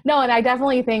 No, and I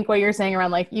definitely think what you're saying around,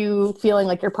 like, you feeling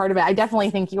like you're part of it, I definitely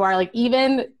think you are. Like,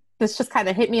 even this just kind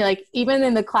of hit me, like, even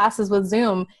in the classes with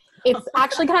Zoom, it's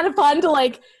actually kind of fun to,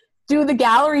 like, do the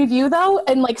gallery view though,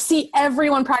 and, like, see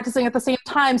everyone practicing at the same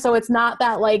time. So it's not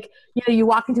that, like, you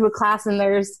walk into a class and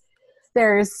there's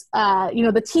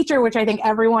the teacher, which I think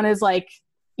everyone is, like,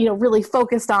 really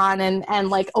focused on and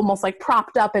like almost like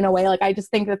propped up in a way. Like, I just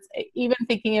think that's, even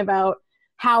thinking about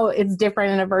how it's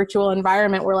different in a virtual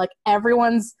environment where, like,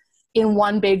 everyone's in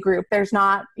one big group. There's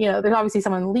not, there's obviously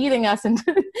someone leading us and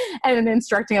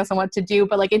instructing us on what to do,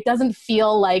 but, like, it doesn't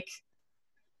feel like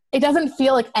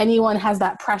anyone has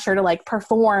that pressure to, like,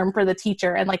 perform for the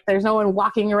teacher, and, like, there's no one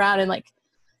walking around and, like,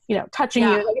 touching you.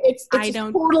 Like, it's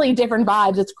totally different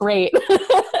vibes. It's great.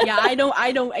 Yeah, I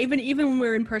don't even when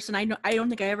we're in person, I don't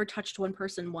think I ever touched one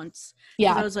person once.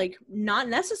 Yeah. I was like, not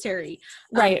necessary.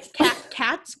 Right.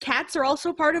 Cats are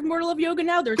also part of More to Love yoga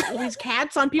now. There's always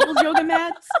cats on people's yoga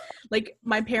mats. Like,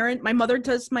 my mother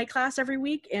does my class every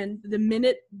week, and the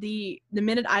minute she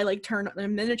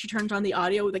turns on the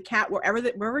audio, the cat,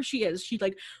 wherever she is, she,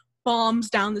 like, bombs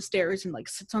down the stairs and, like,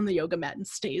 sits on the yoga mat and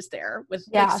stays there with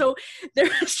like, so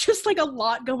there's just, like, a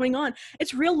lot going on.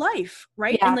 It's real life,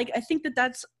 right? And, like, I think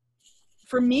that's,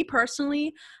 for me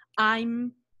personally,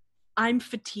 I'm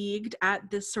fatigued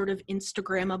at this sort of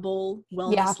Instagrammable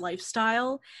wellness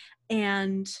lifestyle,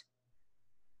 and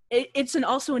it's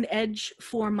also an edge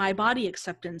for my body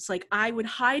acceptance. Like, I would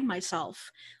hide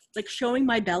myself, like, showing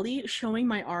my belly, showing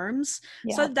my arms.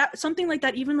 So that something like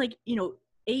that, even, like,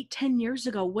 8-10 years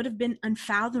ago, would have been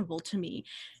unfathomable to me.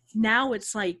 Now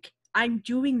it's like, I'm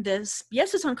doing this.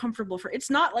 Yes, it's uncomfortable. It's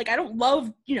not like I don't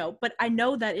love, but I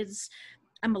know that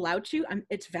I'm allowed to,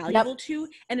 it's valuable to,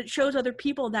 and it shows other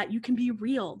people that you can be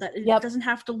real, that it doesn't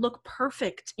have to look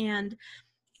perfect. And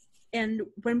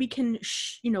when we can,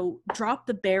 drop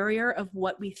the barrier of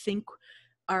what we think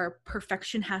our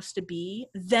perfection has to be,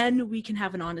 then we can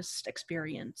have an honest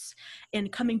experience.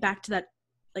 And coming back to that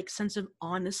like sense of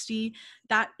honesty,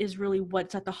 that is really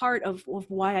what's at the heart of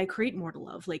why I create More to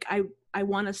Love. Like I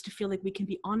want us to feel like we can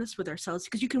be honest with ourselves,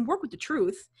 because you can work with the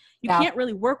truth. You can't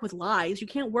really work with lies. You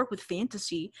can't work with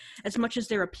fantasy as much as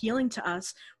they're appealing to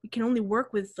us. We can only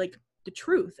work with like the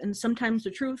truth. And sometimes the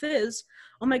truth is,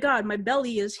 oh my God, my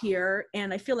belly is here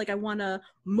and I feel like I want to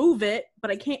move it,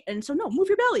 but I can't. And so no, move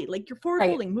your belly. Like you're forward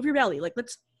folding, move your belly. Like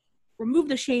let's remove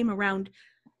the shame around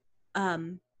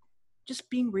just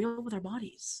being real with our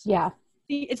bodies. Yeah.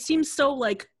 It seems so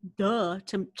like duh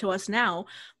to us now,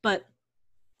 but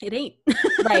it ain't.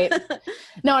 Right.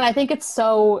 No, and I think it's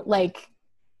so like,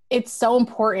 it's so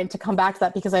important to come back to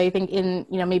that, because I think in,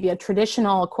 you know, maybe a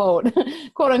traditional quote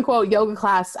unquote yoga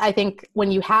class, I think when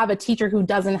you have a teacher who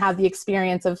doesn't have the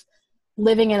experience of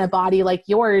living in a body like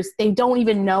yours, they don't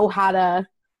even know how to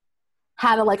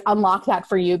like unlock that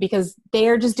for you, because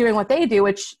they're just doing what they do,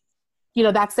 which, you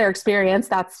know, that's their experience.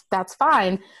 That's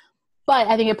fine. But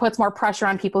I think it puts more pressure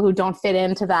on people who don't fit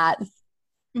into that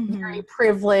very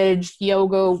privileged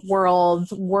yoga world,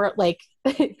 like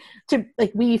to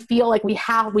like, we feel like we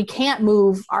can't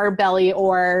move our belly,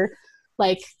 or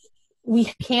like we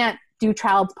can't do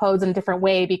child's pose in a different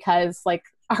way because like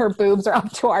our boobs are up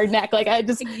to our neck. Like I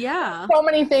just, so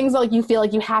many things, like you feel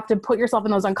like you have to put yourself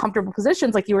in those uncomfortable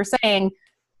positions, like you were saying,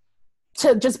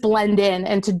 to just blend in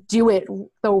and to do it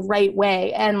the right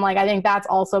way. And like, I think that's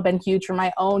also been huge for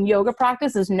my own yoga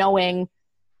practice, is knowing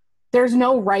there's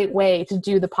no right way to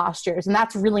do the postures. And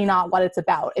that's really not what it's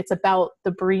about. It's about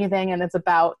the breathing and it's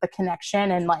about the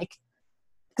connection. And like,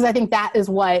 because I think that is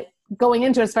what going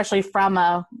into, especially from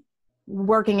a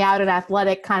working out and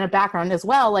athletic kind of background as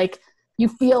well, like you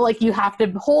feel like you have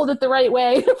to hold it the right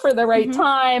way for the right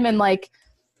time. And like,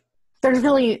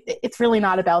 it's really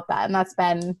not about that. And that's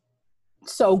been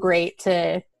so great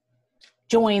to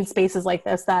join spaces like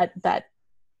this that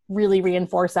really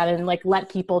reinforce that and like let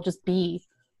people just be.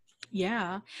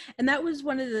 Yeah. And that was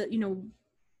one of the, you know,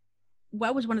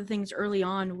 what was one of the things early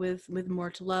on with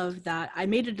More to Love that I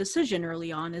made a decision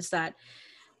early on, is that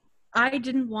I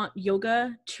didn't want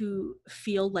yoga to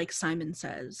feel like Simon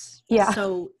Says. Yeah.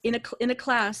 So in a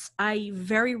class, I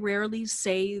very rarely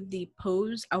say the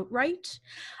pose outright.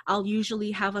 I'll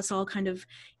usually have us all kind of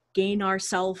gain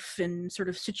ourselves and sort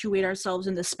of situate ourselves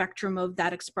in the spectrum of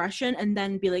that expression, and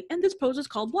then be like, and this pose is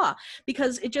called blah,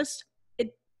 because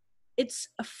it's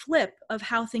a flip of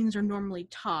how things are normally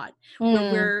taught,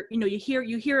 where you know, you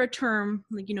hear a term,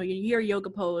 like, you know, you hear yoga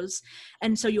pose,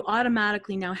 and so you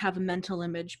automatically now have a mental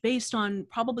image based on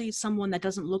probably someone that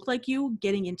doesn't look like you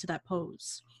getting into that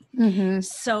pose.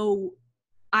 So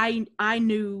I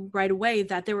knew right away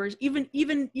that there was,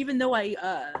 even though I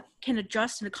can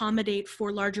adjust and accommodate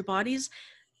for larger bodies,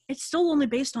 it's still only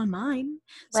based on mine.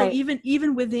 So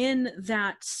even within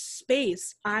that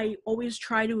space, I always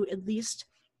try to at least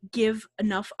give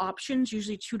enough options,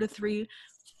 usually 2 to 3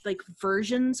 like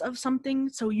versions of something,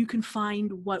 so you can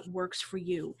find what works for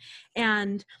you.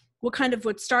 And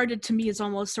what started to me is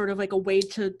almost sort of like a way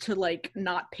to like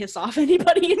not piss off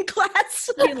anybody in class,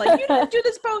 being like, you didn't do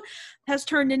this pose, has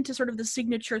turned into sort of the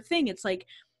signature thing. It's like,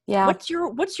 what's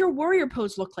your warrior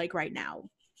pose look like right now?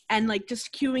 And like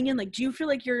just cueing in, like, do you feel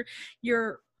like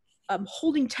you're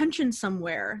holding tension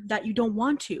somewhere that you don't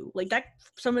want to? Like that,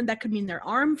 someone that could mean their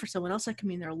arm, for someone else that could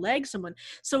mean their leg,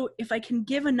 so if I can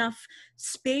give enough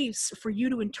space for you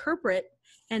to interpret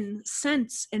and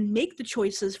sense and make the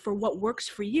choices for what works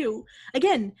for you,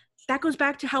 again, that goes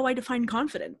back to how I define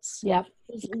confidence.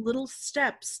 Those little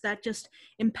steps that just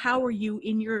empower you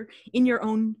in your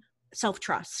own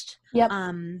self-trust.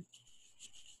 And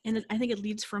I think it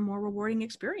leads for a more rewarding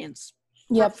experience.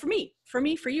 For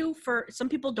me, for you, for some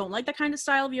people don't like that kind of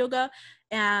style of yoga,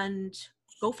 and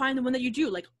go find the one that you do.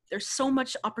 Like, there's so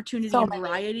much opportunity and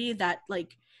variety that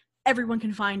like everyone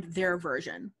can find their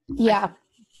version. And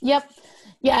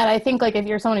I think like if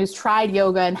you're someone who's tried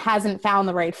yoga and hasn't found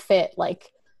the right fit,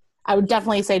 like I would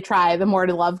definitely say try the More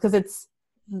to Love, because it's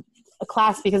a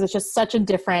class, because it's just such a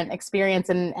different experience,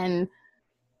 and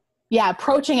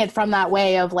approaching it from that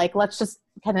way of like, let's just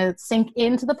kind of sink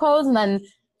into the pose, and then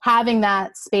having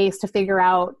that space to figure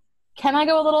out, can I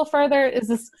go a little further? Is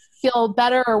this feel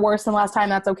better or worse than last time?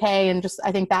 That's okay. And just,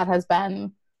 I think that has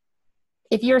been,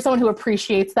 if you're someone who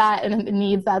appreciates that and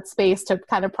needs that space to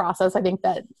kind of process, I think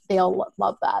that they'll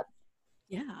love that.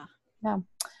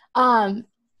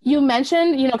 You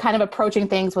mentioned, you know, kind of approaching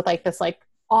things with like this, like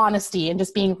honesty and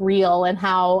just being real, and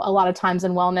how a lot of times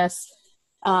in wellness,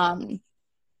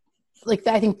 like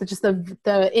I think that just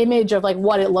the image of like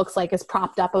what it looks like is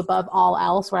propped up above all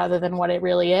else rather than what it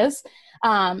really is.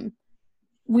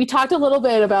 we talked a little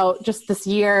bit about just this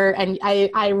year, and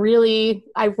I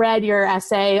read your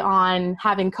essay on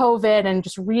having COVID and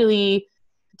just really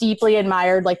deeply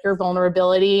admired like your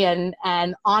vulnerability and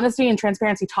honesty and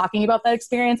transparency talking about that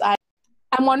experience.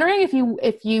 I'm wondering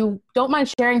if you don't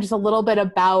mind sharing just a little bit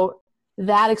about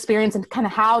that experience and kind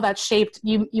of how that shaped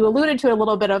you. You alluded to a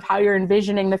little bit of how you're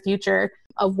envisioning the future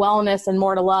of wellness and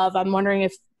more to love. I'm wondering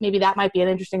if maybe that might be an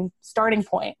interesting starting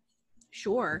point.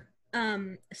 Sure.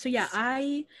 So yeah,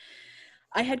 I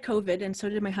had COVID, and so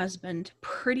did my husband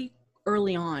pretty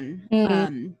early on.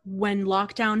 When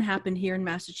lockdown happened here in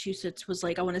Massachusetts was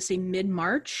like, I want to say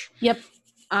mid-March. Yep.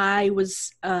 I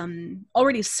was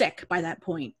already sick by that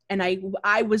point, and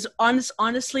I was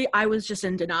honestly, I was just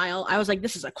in denial. I was like,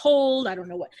 this is a cold, I don't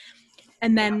know what.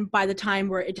 And then by the time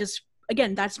where it just,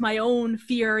 again, that's my own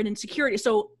fear and insecurity.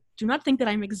 So do not think that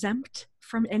I'm exempt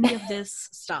from any of this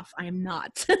stuff. I am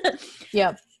not.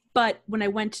 Yep. But when I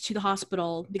went to the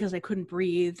hospital because I couldn't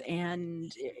breathe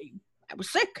and I was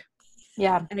sick.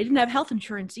 Yeah. And I didn't have health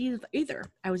insurance either.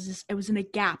 I was in a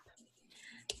gap.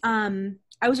 I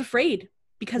was afraid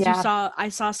because I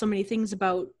saw so many things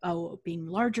about, being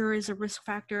larger is a risk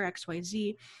factor,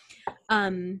 XYZ.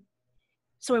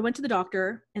 So I went to the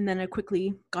doctor, and then I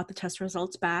quickly got the test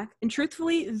results back. And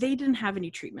truthfully, they didn't have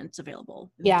any treatments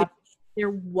available. Yeah. There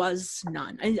was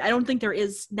none. I don't think there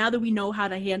is, now that we know how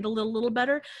to handle it a little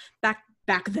better. Back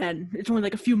then, it's only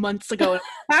like a few months ago.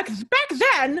 back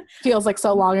then feels like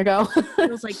so long ago. It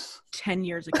was like 10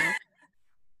 years ago.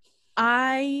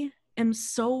 I am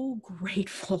so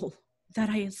grateful that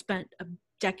I had spent a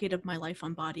decade of my life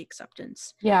on body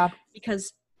acceptance. Yeah.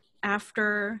 Because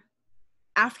after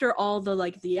all the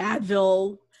like the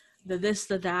Advil, the this,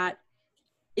 the that,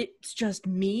 it's just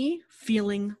me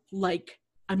feeling like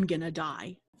I'm gonna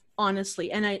die, honestly.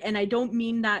 And I don't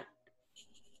mean that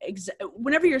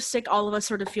whenever you're sick, all of us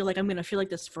sort of feel like I'm gonna feel like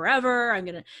this forever.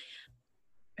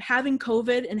 Having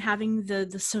COVID and having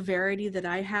the severity that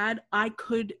I had, I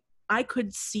could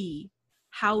see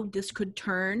how this could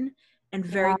turn, and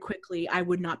very quickly I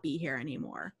would not be here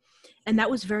anymore. And that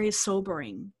was very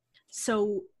sobering.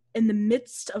 So in the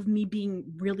midst of me being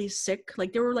really sick,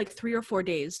 like there were like 3 or 4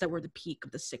 days that were the peak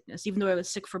of the sickness. Even though I was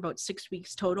sick for about 6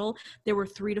 weeks total, there were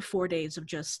 3 to 4 days of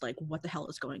just like, what the hell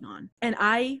is going on? And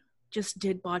I just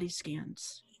did body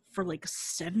scans for like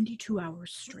 72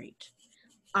 hours straight.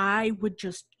 I would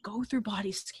just go through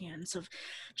body scans of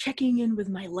checking in with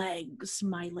my legs,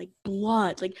 my like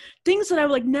blood, like things that I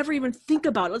would like never even think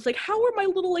about. I was like, how are my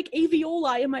little like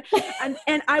alveoli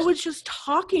and I was just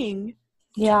talking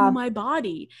to my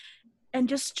body and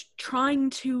just trying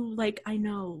to like, I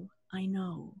know.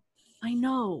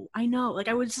 Like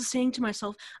I was just saying to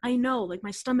myself, I know, like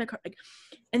my stomach, like,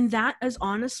 and that is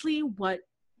honestly what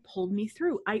pulled me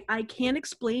through. I can't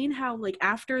explain how like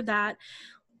after that,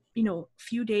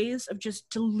 few days of just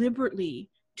deliberately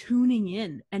tuning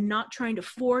in and not trying to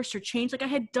force or change. Like I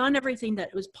had done everything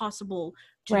that was possible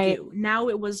to do. Now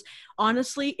it was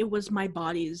my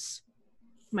body's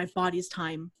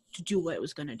time to do what it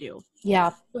was going to do.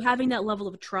 Yeah. So having that level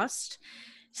of trust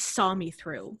saw me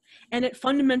through, and it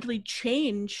fundamentally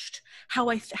changed how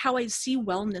I see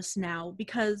wellness now,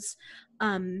 because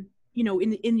in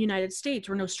the United States,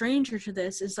 we're no stranger to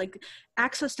this, is like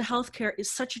access to healthcare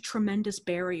is such a tremendous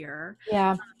barrier.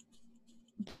 Yeah.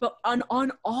 But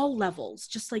on all levels,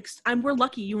 just like we're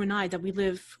lucky, you and I, that we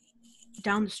live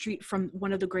down the street from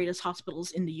one of the greatest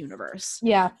hospitals in the universe.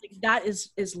 Yeah. Like, that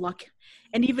is luck.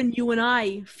 And even you and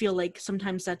I feel like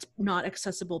sometimes that's not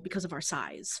accessible because of our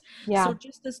size. Yeah. So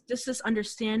just this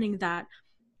understanding that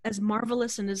as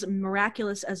marvelous and as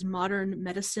miraculous as modern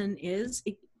medicine is,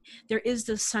 there is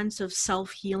this sense of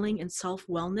self-healing and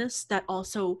self-wellness that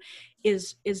also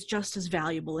is just as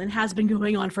valuable and has been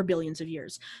going on for billions of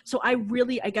years. So I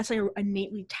guess I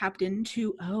innately tapped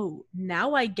into,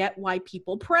 now I get why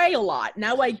people pray a lot.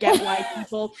 Now I get why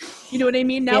people, you know what I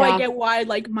mean? Now I get why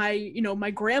like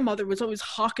my grandmother was always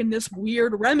hawking this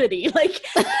weird remedy. Like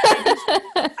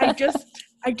I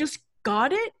just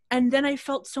got it. And then I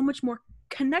felt so much more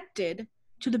connected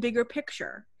to the bigger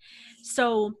picture.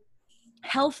 So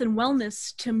health and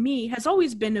wellness to me has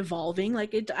always been evolving.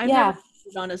 Like I've never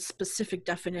put on a specific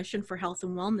definition for health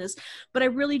and wellness, but I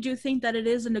really do think that it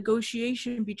is a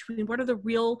negotiation between what are the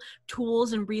real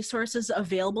tools and resources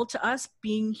available to us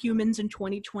being humans in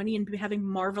 2020 and having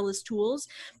marvelous tools.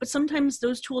 But sometimes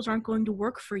those tools aren't going to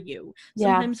work for you.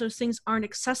 Sometimes those things aren't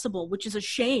accessible, which is a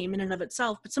shame in and of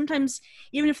itself. But sometimes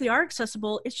even if they are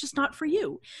accessible, it's just not for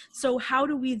you. So how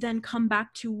do we then come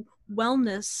back to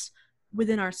wellness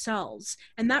within ourselves?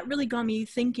 And that really got me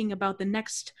thinking about the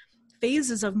next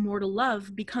phases of More to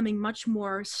Love becoming much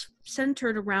more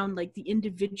centered around like the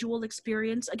individual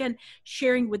experience, again,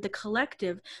 sharing with the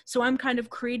collective. So I'm kind of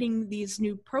creating these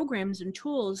new programs and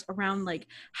tools around like,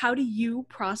 how do you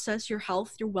process your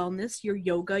health, your wellness, your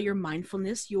yoga, your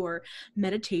mindfulness, your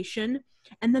meditation,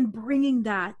 and then bringing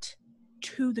that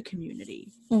to the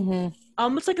community.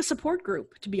 It's like a support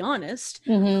group, to be honest,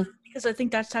 because I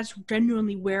think that's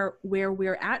genuinely where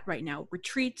we're at right now.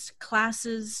 Retreats,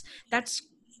 classes, that's,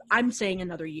 I'm saying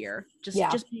another year, just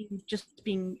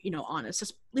being honest,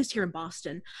 at least here in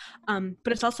Boston.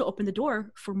 But it's also opened the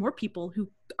door for more people who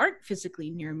aren't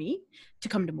physically near me to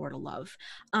come to More to Love.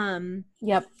 And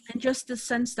just the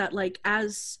sense that like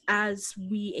as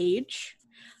we age,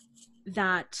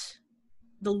 that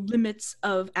the limits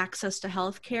of access to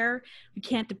healthcare, we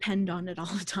can't depend on it all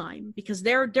the time, because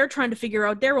they're trying to figure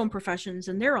out their own professions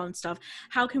and their own stuff.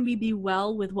 How can we be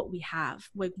well with what we have?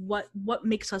 Like what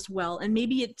makes us well? And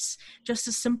maybe it's just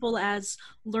as simple as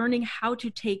learning how to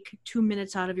take 2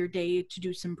 minutes out of your day to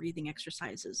do some breathing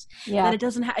exercises. That it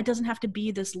doesn't have to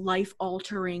be this life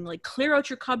altering, like clear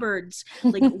out your cupboards,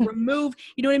 like remove,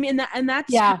 you know what I mean? And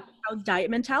that's how diet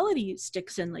mentality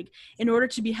sticks in. Like, in order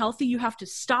to be healthy, you have to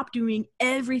stop doing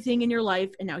everything in your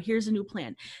life, and now here's a new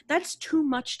plan. That's too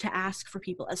much to ask for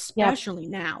people, especially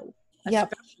now.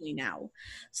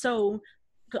 So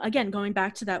again, going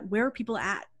back to that, where are people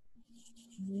at?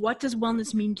 What does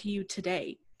wellness mean to you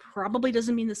today? Probably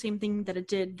doesn't mean the same thing that it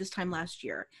did this time last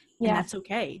year. And that's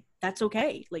okay.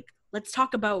 Like, let's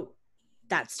talk about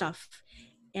that stuff,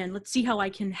 and let's see how I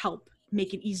can help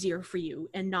make it easier for you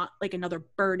and not like another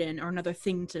burden or another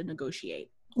thing to negotiate.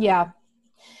 And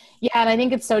I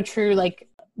think it's so true. Like,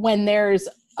 when there's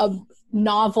a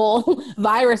novel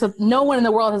virus that no one in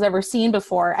the world has ever seen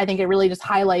before, I think it really just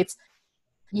highlights,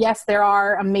 yes, there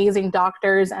are amazing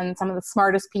doctors and some of the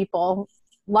smartest people,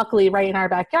 luckily right in our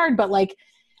backyard, but like,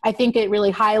 I think it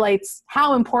really highlights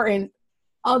how important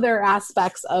other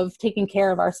aspects of taking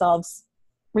care of ourselves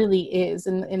really is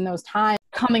in those times.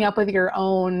 Coming up with your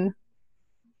own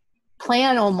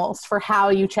plan almost for how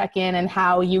you check in and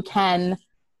how you can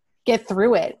get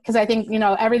through it. Because I think,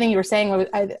 everything you were saying,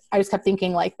 I just kept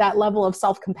thinking like that level of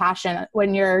self-compassion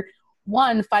when you're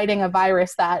fighting a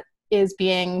virus that is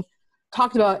being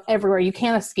talked about everywhere. You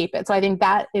can't escape it. So I think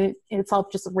that in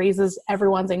itself just raises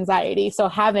everyone's anxiety. So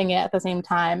having it at the same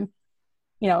time,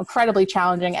 incredibly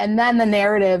challenging. And then the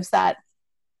narratives that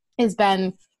has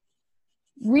been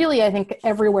really, I think,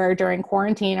 everywhere during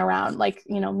quarantine around like,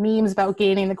 memes about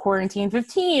gaining the quarantine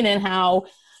 15 and how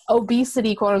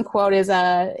obesity, quote unquote, is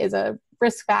a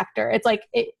risk factor. It's like,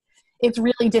 it's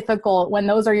really difficult when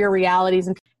those are your realities.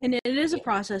 And it is a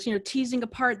process, teasing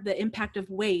apart the impact of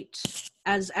weight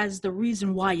as the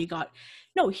reason why you got,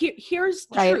 here's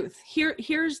the truth.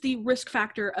 Here's the risk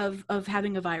factor of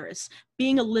having a virus,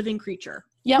 being a living creature.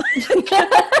 Yep.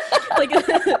 Like,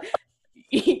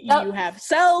 you have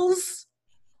cells.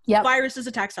 Yep. Viruses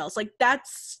attack cells. Like,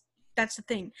 that's the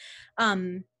thing.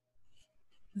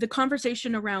 The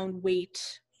conversation around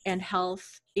weight and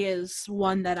health is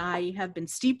one that I have been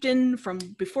steeped in from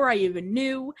before I even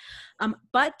knew.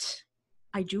 But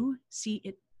I do see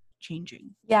it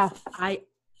changing. Yeah. I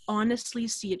honestly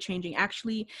see it changing.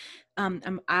 Actually, I'm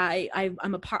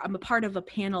a part of a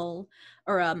panel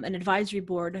or an advisory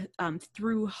board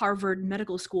through Harvard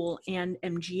Medical School and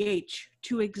MGH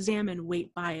to examine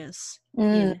weight bias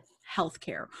in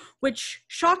healthcare, which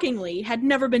shockingly had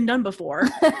never been done before.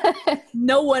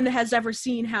 No one has ever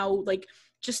seen how, like,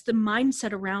 just the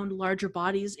mindset around larger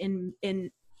bodies in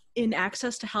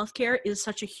access to healthcare is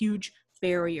such a huge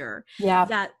barrier. Yeah.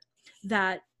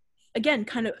 That again,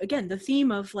 the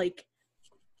theme of like,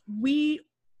 we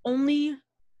only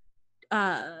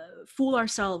fool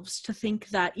ourselves to think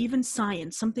that even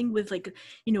science, something with like,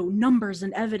 numbers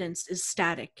and evidence, is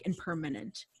static and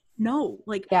permanent. No,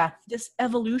 like, this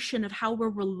evolution of how we're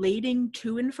relating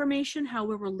to information, how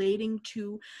we're relating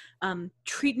to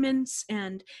treatments,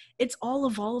 and it's all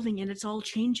evolving and it's all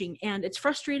changing, and it's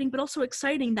frustrating but also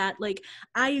exciting that like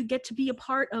I get to be a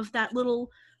part of that little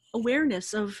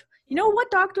awareness of,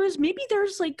 what, doctors, maybe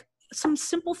there's like some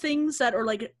simple things that are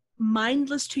like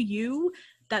mindless to you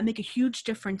that make a huge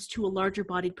difference to a larger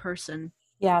bodied person.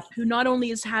 Yeah. Who not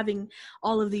only is having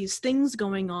all of these things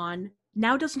going on,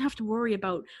 now doesn't have to worry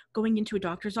about going into a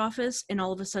doctor's office and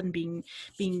all of a sudden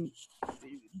being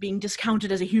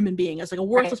discounted as a human being, as like a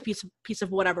worthless piece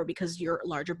of whatever because you're a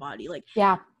larger body. Like,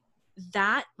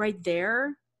 that right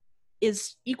there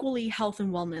is equally health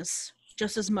and wellness,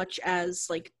 just as much as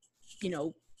like,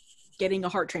 getting a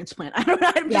heart transplant. I don't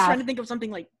know. I'm just trying to think of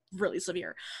something like really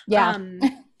severe. Yeah.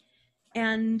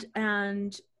 And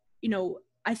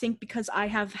I think because I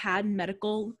have had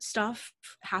medical stuff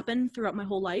happen throughout my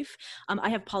whole life, I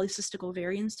have polycystic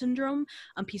ovarian syndrome,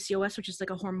 PCOS, which is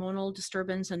like a hormonal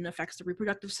disturbance and affects the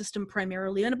reproductive system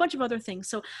primarily, and a bunch of other things.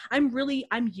 So I'm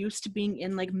used to being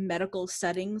in like medical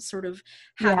settings, sort of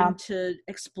having to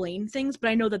explain things, but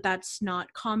I know that that's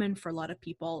not common for a lot of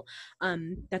people,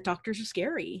 that doctors are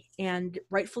scary, and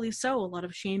rightfully so, a lot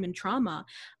of shame and trauma.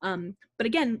 But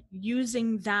again,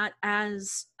 using that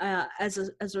as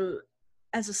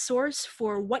a source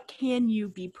for what can you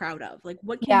be proud of? Like,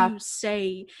 what can you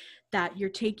say that you're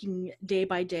taking day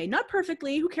by day? Not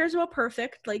perfectly. Who cares about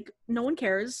perfect? Like, no one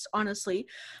cares, honestly.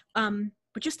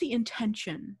 But just the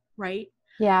intention, right?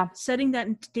 Yeah. Setting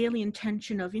that daily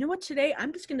intention of, you know what, today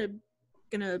I'm just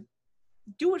gonna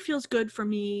do what feels good for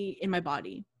me in my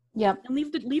body. Yep. And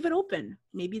leave it open.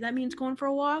 Maybe that means going for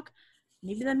a walk.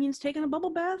 Maybe that means taking a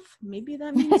bubble bath. Maybe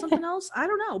that means something else. I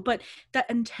don't know. But that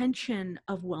intention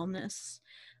of wellness,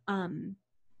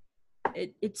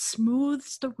 it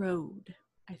smooths the road,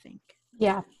 I think.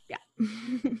 Yeah. Yeah.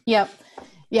 Yep.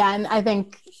 Yeah. And I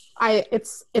think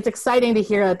it's exciting to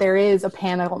hear that there is a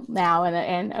panel now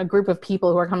and a group of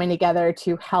people who are coming together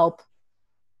to help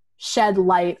shed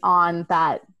light on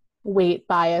that weight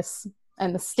bias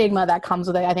and the stigma that comes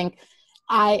with it. I think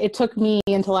it took me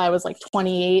until I was like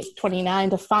 28, 29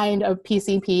 to find a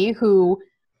PCP who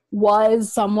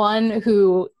was someone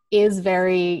who is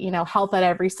very, health at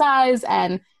every size.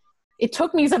 And it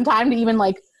took me some time to even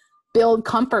like build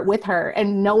comfort with her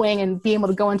and knowing and being able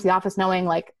to go into the office knowing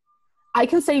like, I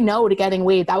can say no to getting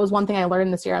weighed. That was one thing I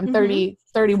learned this year. I'm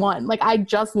 31. Like I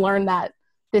just learned that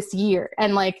this year.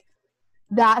 And like,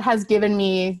 that has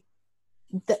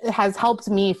has helped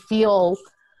me feel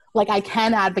like I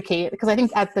can advocate, because I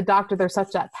think at the doctor, there's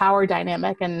such that power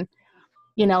dynamic and,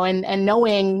 and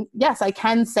knowing, yes, I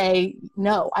can say,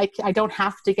 no, I don't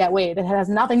have to get weighed. It has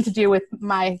nothing to do with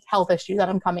my health issue that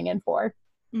I'm coming in for.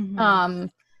 Mm-hmm.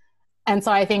 And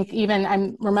so I think even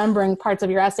I'm remembering parts of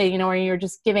your essay, where you're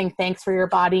just giving thanks for your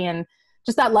body and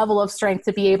just that level of strength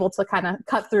to be able to kind of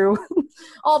cut through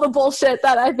all the bullshit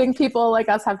that I think people like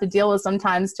us have to deal with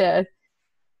sometimes, to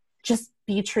just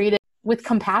be treated with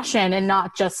compassion and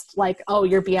not just like, oh,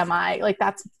 your BMI, like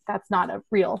that's not a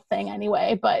real thing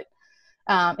anyway, but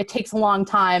it takes a long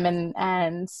time.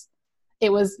 And it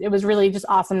was really just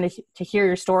awesome to hear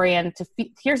your story and to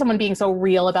hear someone being so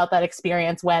real about that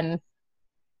experience when,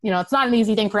 it's not an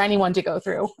easy thing for anyone to go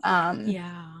through.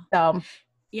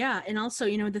 Yeah. And also,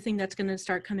 the thing that's going to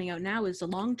start coming out now is the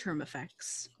long-term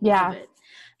effects of it.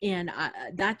 And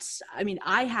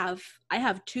I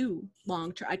have two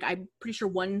long-term, I'm pretty sure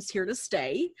one's here to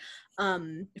stay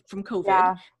from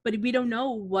COVID, but we don't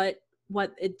know what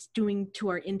it's doing to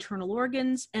our internal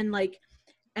organs. And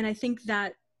I think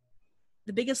that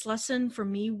the biggest lesson for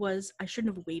me was I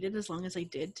shouldn't have waited as long as I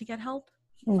did to get help.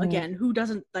 Mm-hmm. Again, who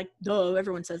doesn't, like, duh,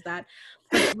 everyone says that.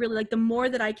 But really, like, the more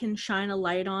that I can shine a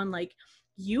light on, like,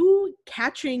 you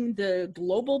catching the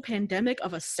global pandemic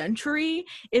of a century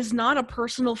is not a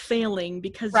personal failing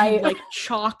because you like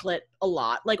chocolate a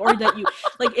lot, like, or that you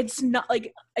like, it's not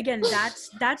like, again,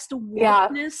 that's the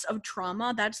warpness of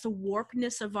trauma. That's the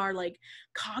warpness of our like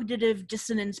cognitive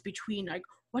dissonance between like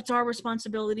what's our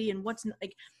responsibility and what's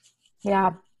like,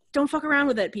 don't fuck around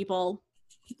with it, people.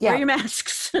 Wear your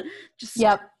masks.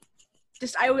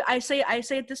 I say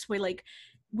it this way, like,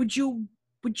 would you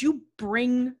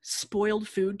bring spoiled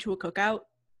food to a cookout?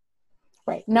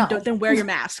 Right. No. Then wear your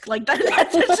mask. Like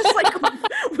that's just like,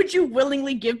 would you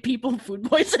willingly give people food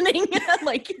poisoning?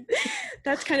 Like,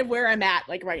 that's kind of where I'm at,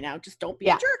 like, right now. Just don't be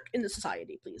a jerk in the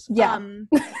society, please. Yeah.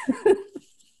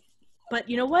 But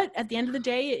you know what? At the end of the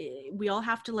day, we all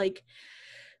have to like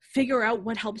figure out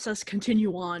what helps us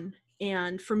continue on.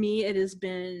 And for me, it has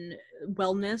been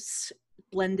wellness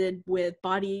blended with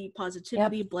body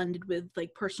positivity, blended with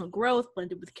like personal growth,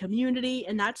 blended with community.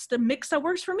 And that's the mix that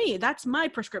works for me. That's my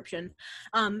prescription.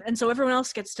 And so everyone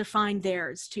else gets to find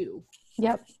theirs too.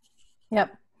 Yep. Yeah.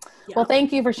 Well,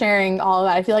 thank you for sharing all of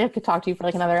that. I feel like I could talk to you for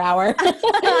like another hour.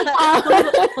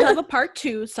 We'll have a part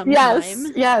 2 sometime.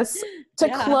 Yes. To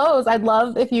close, I'd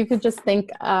love if you could just think,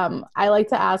 I like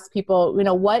to ask people,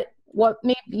 what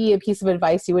may be a piece of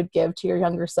advice you would give to your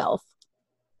younger self?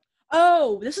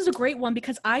 Oh, this is a great one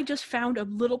because I just found a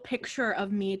little picture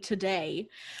of me today.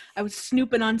 I was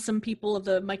snooping on some people of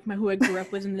who I grew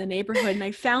up with in the neighborhood, and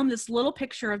I found this little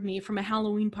picture of me from a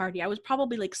Halloween party. I was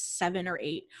probably like 7 or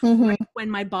 8, right when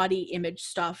my body image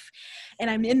stuff, and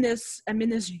I'm in this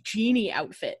genie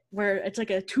outfit where it's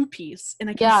like a 2-piece, and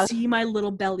I can see my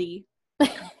little belly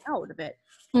come out of it,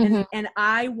 and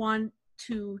I want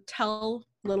to tell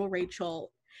little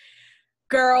Rachel,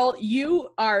 Girl, you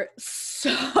are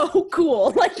so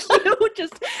cool. Like you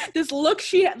just this look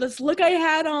I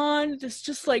had on, this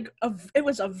just like it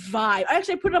was a vibe. I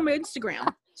actually put it on my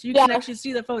Instagram so you can actually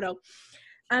see the photo.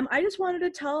 I just wanted to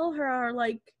tell her,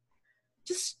 like,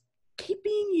 just keep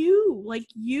being you. Like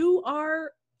you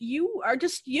are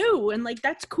just you, and like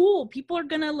that's cool. People are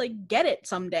gonna like get it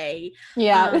someday.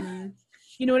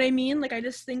 You know what I mean? Like I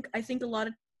think a lot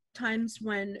of times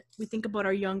when we think about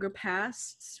our younger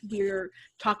pasts, we're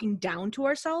talking down to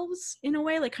ourselves in a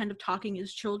way, like kind of talking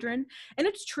as children, and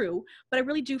it's true, but I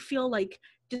really do feel like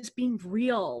just being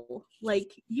real.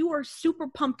 Like you are super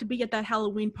pumped to be at that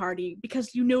Halloween party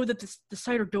because you know that the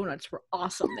cider donuts were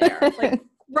awesome there. Like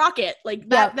rock it, like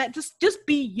that just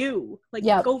be you, like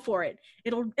go for it.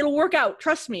 It'll work out,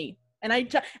 trust me.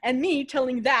 And me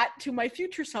telling that to my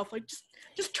future self, like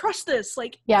just trust this,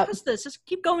 like trust this, just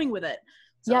keep going with it.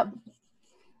 So.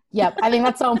 Yep. I think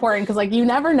that's so important because like you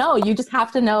never know. You just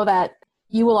have to know that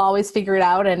you will always figure it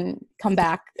out and come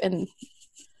back, and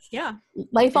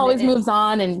life always moves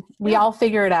on, and we all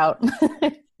figure it out.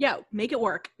 Make it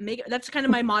work. That's kind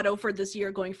of my motto for this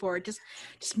year going forward. Just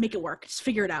make it work. Just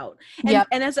figure it out.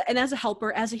 And as a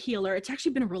helper, as a healer, it's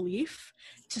actually been a relief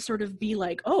to sort of be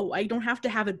like, oh, I don't have to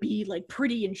have it be like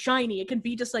pretty and shiny. It can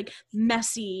be just like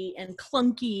messy and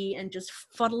clunky and just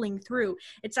fuddling through.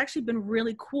 It's actually been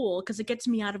really cool because it gets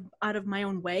me out of my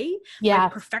own way, my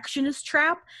perfectionist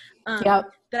trap, that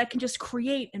I can just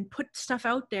create and put stuff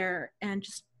out there and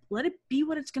just let it be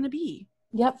what it's going to be.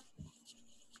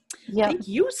 Thank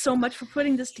you so much for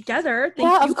putting this together.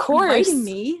 Thank you for inviting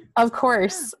me. Of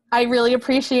course. I really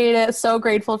appreciate it. So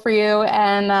grateful for you,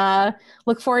 and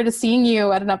look forward to seeing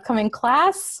you at an upcoming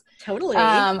class. Totally.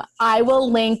 I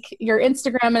will link your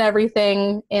Instagram and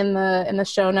everything in the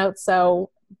show notes so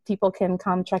people can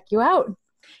come check you out.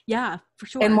 Yeah, for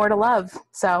sure. And more to love.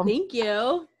 So thank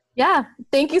you. Yeah.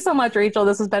 Thank you so much, Rachel.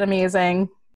 This has been amazing.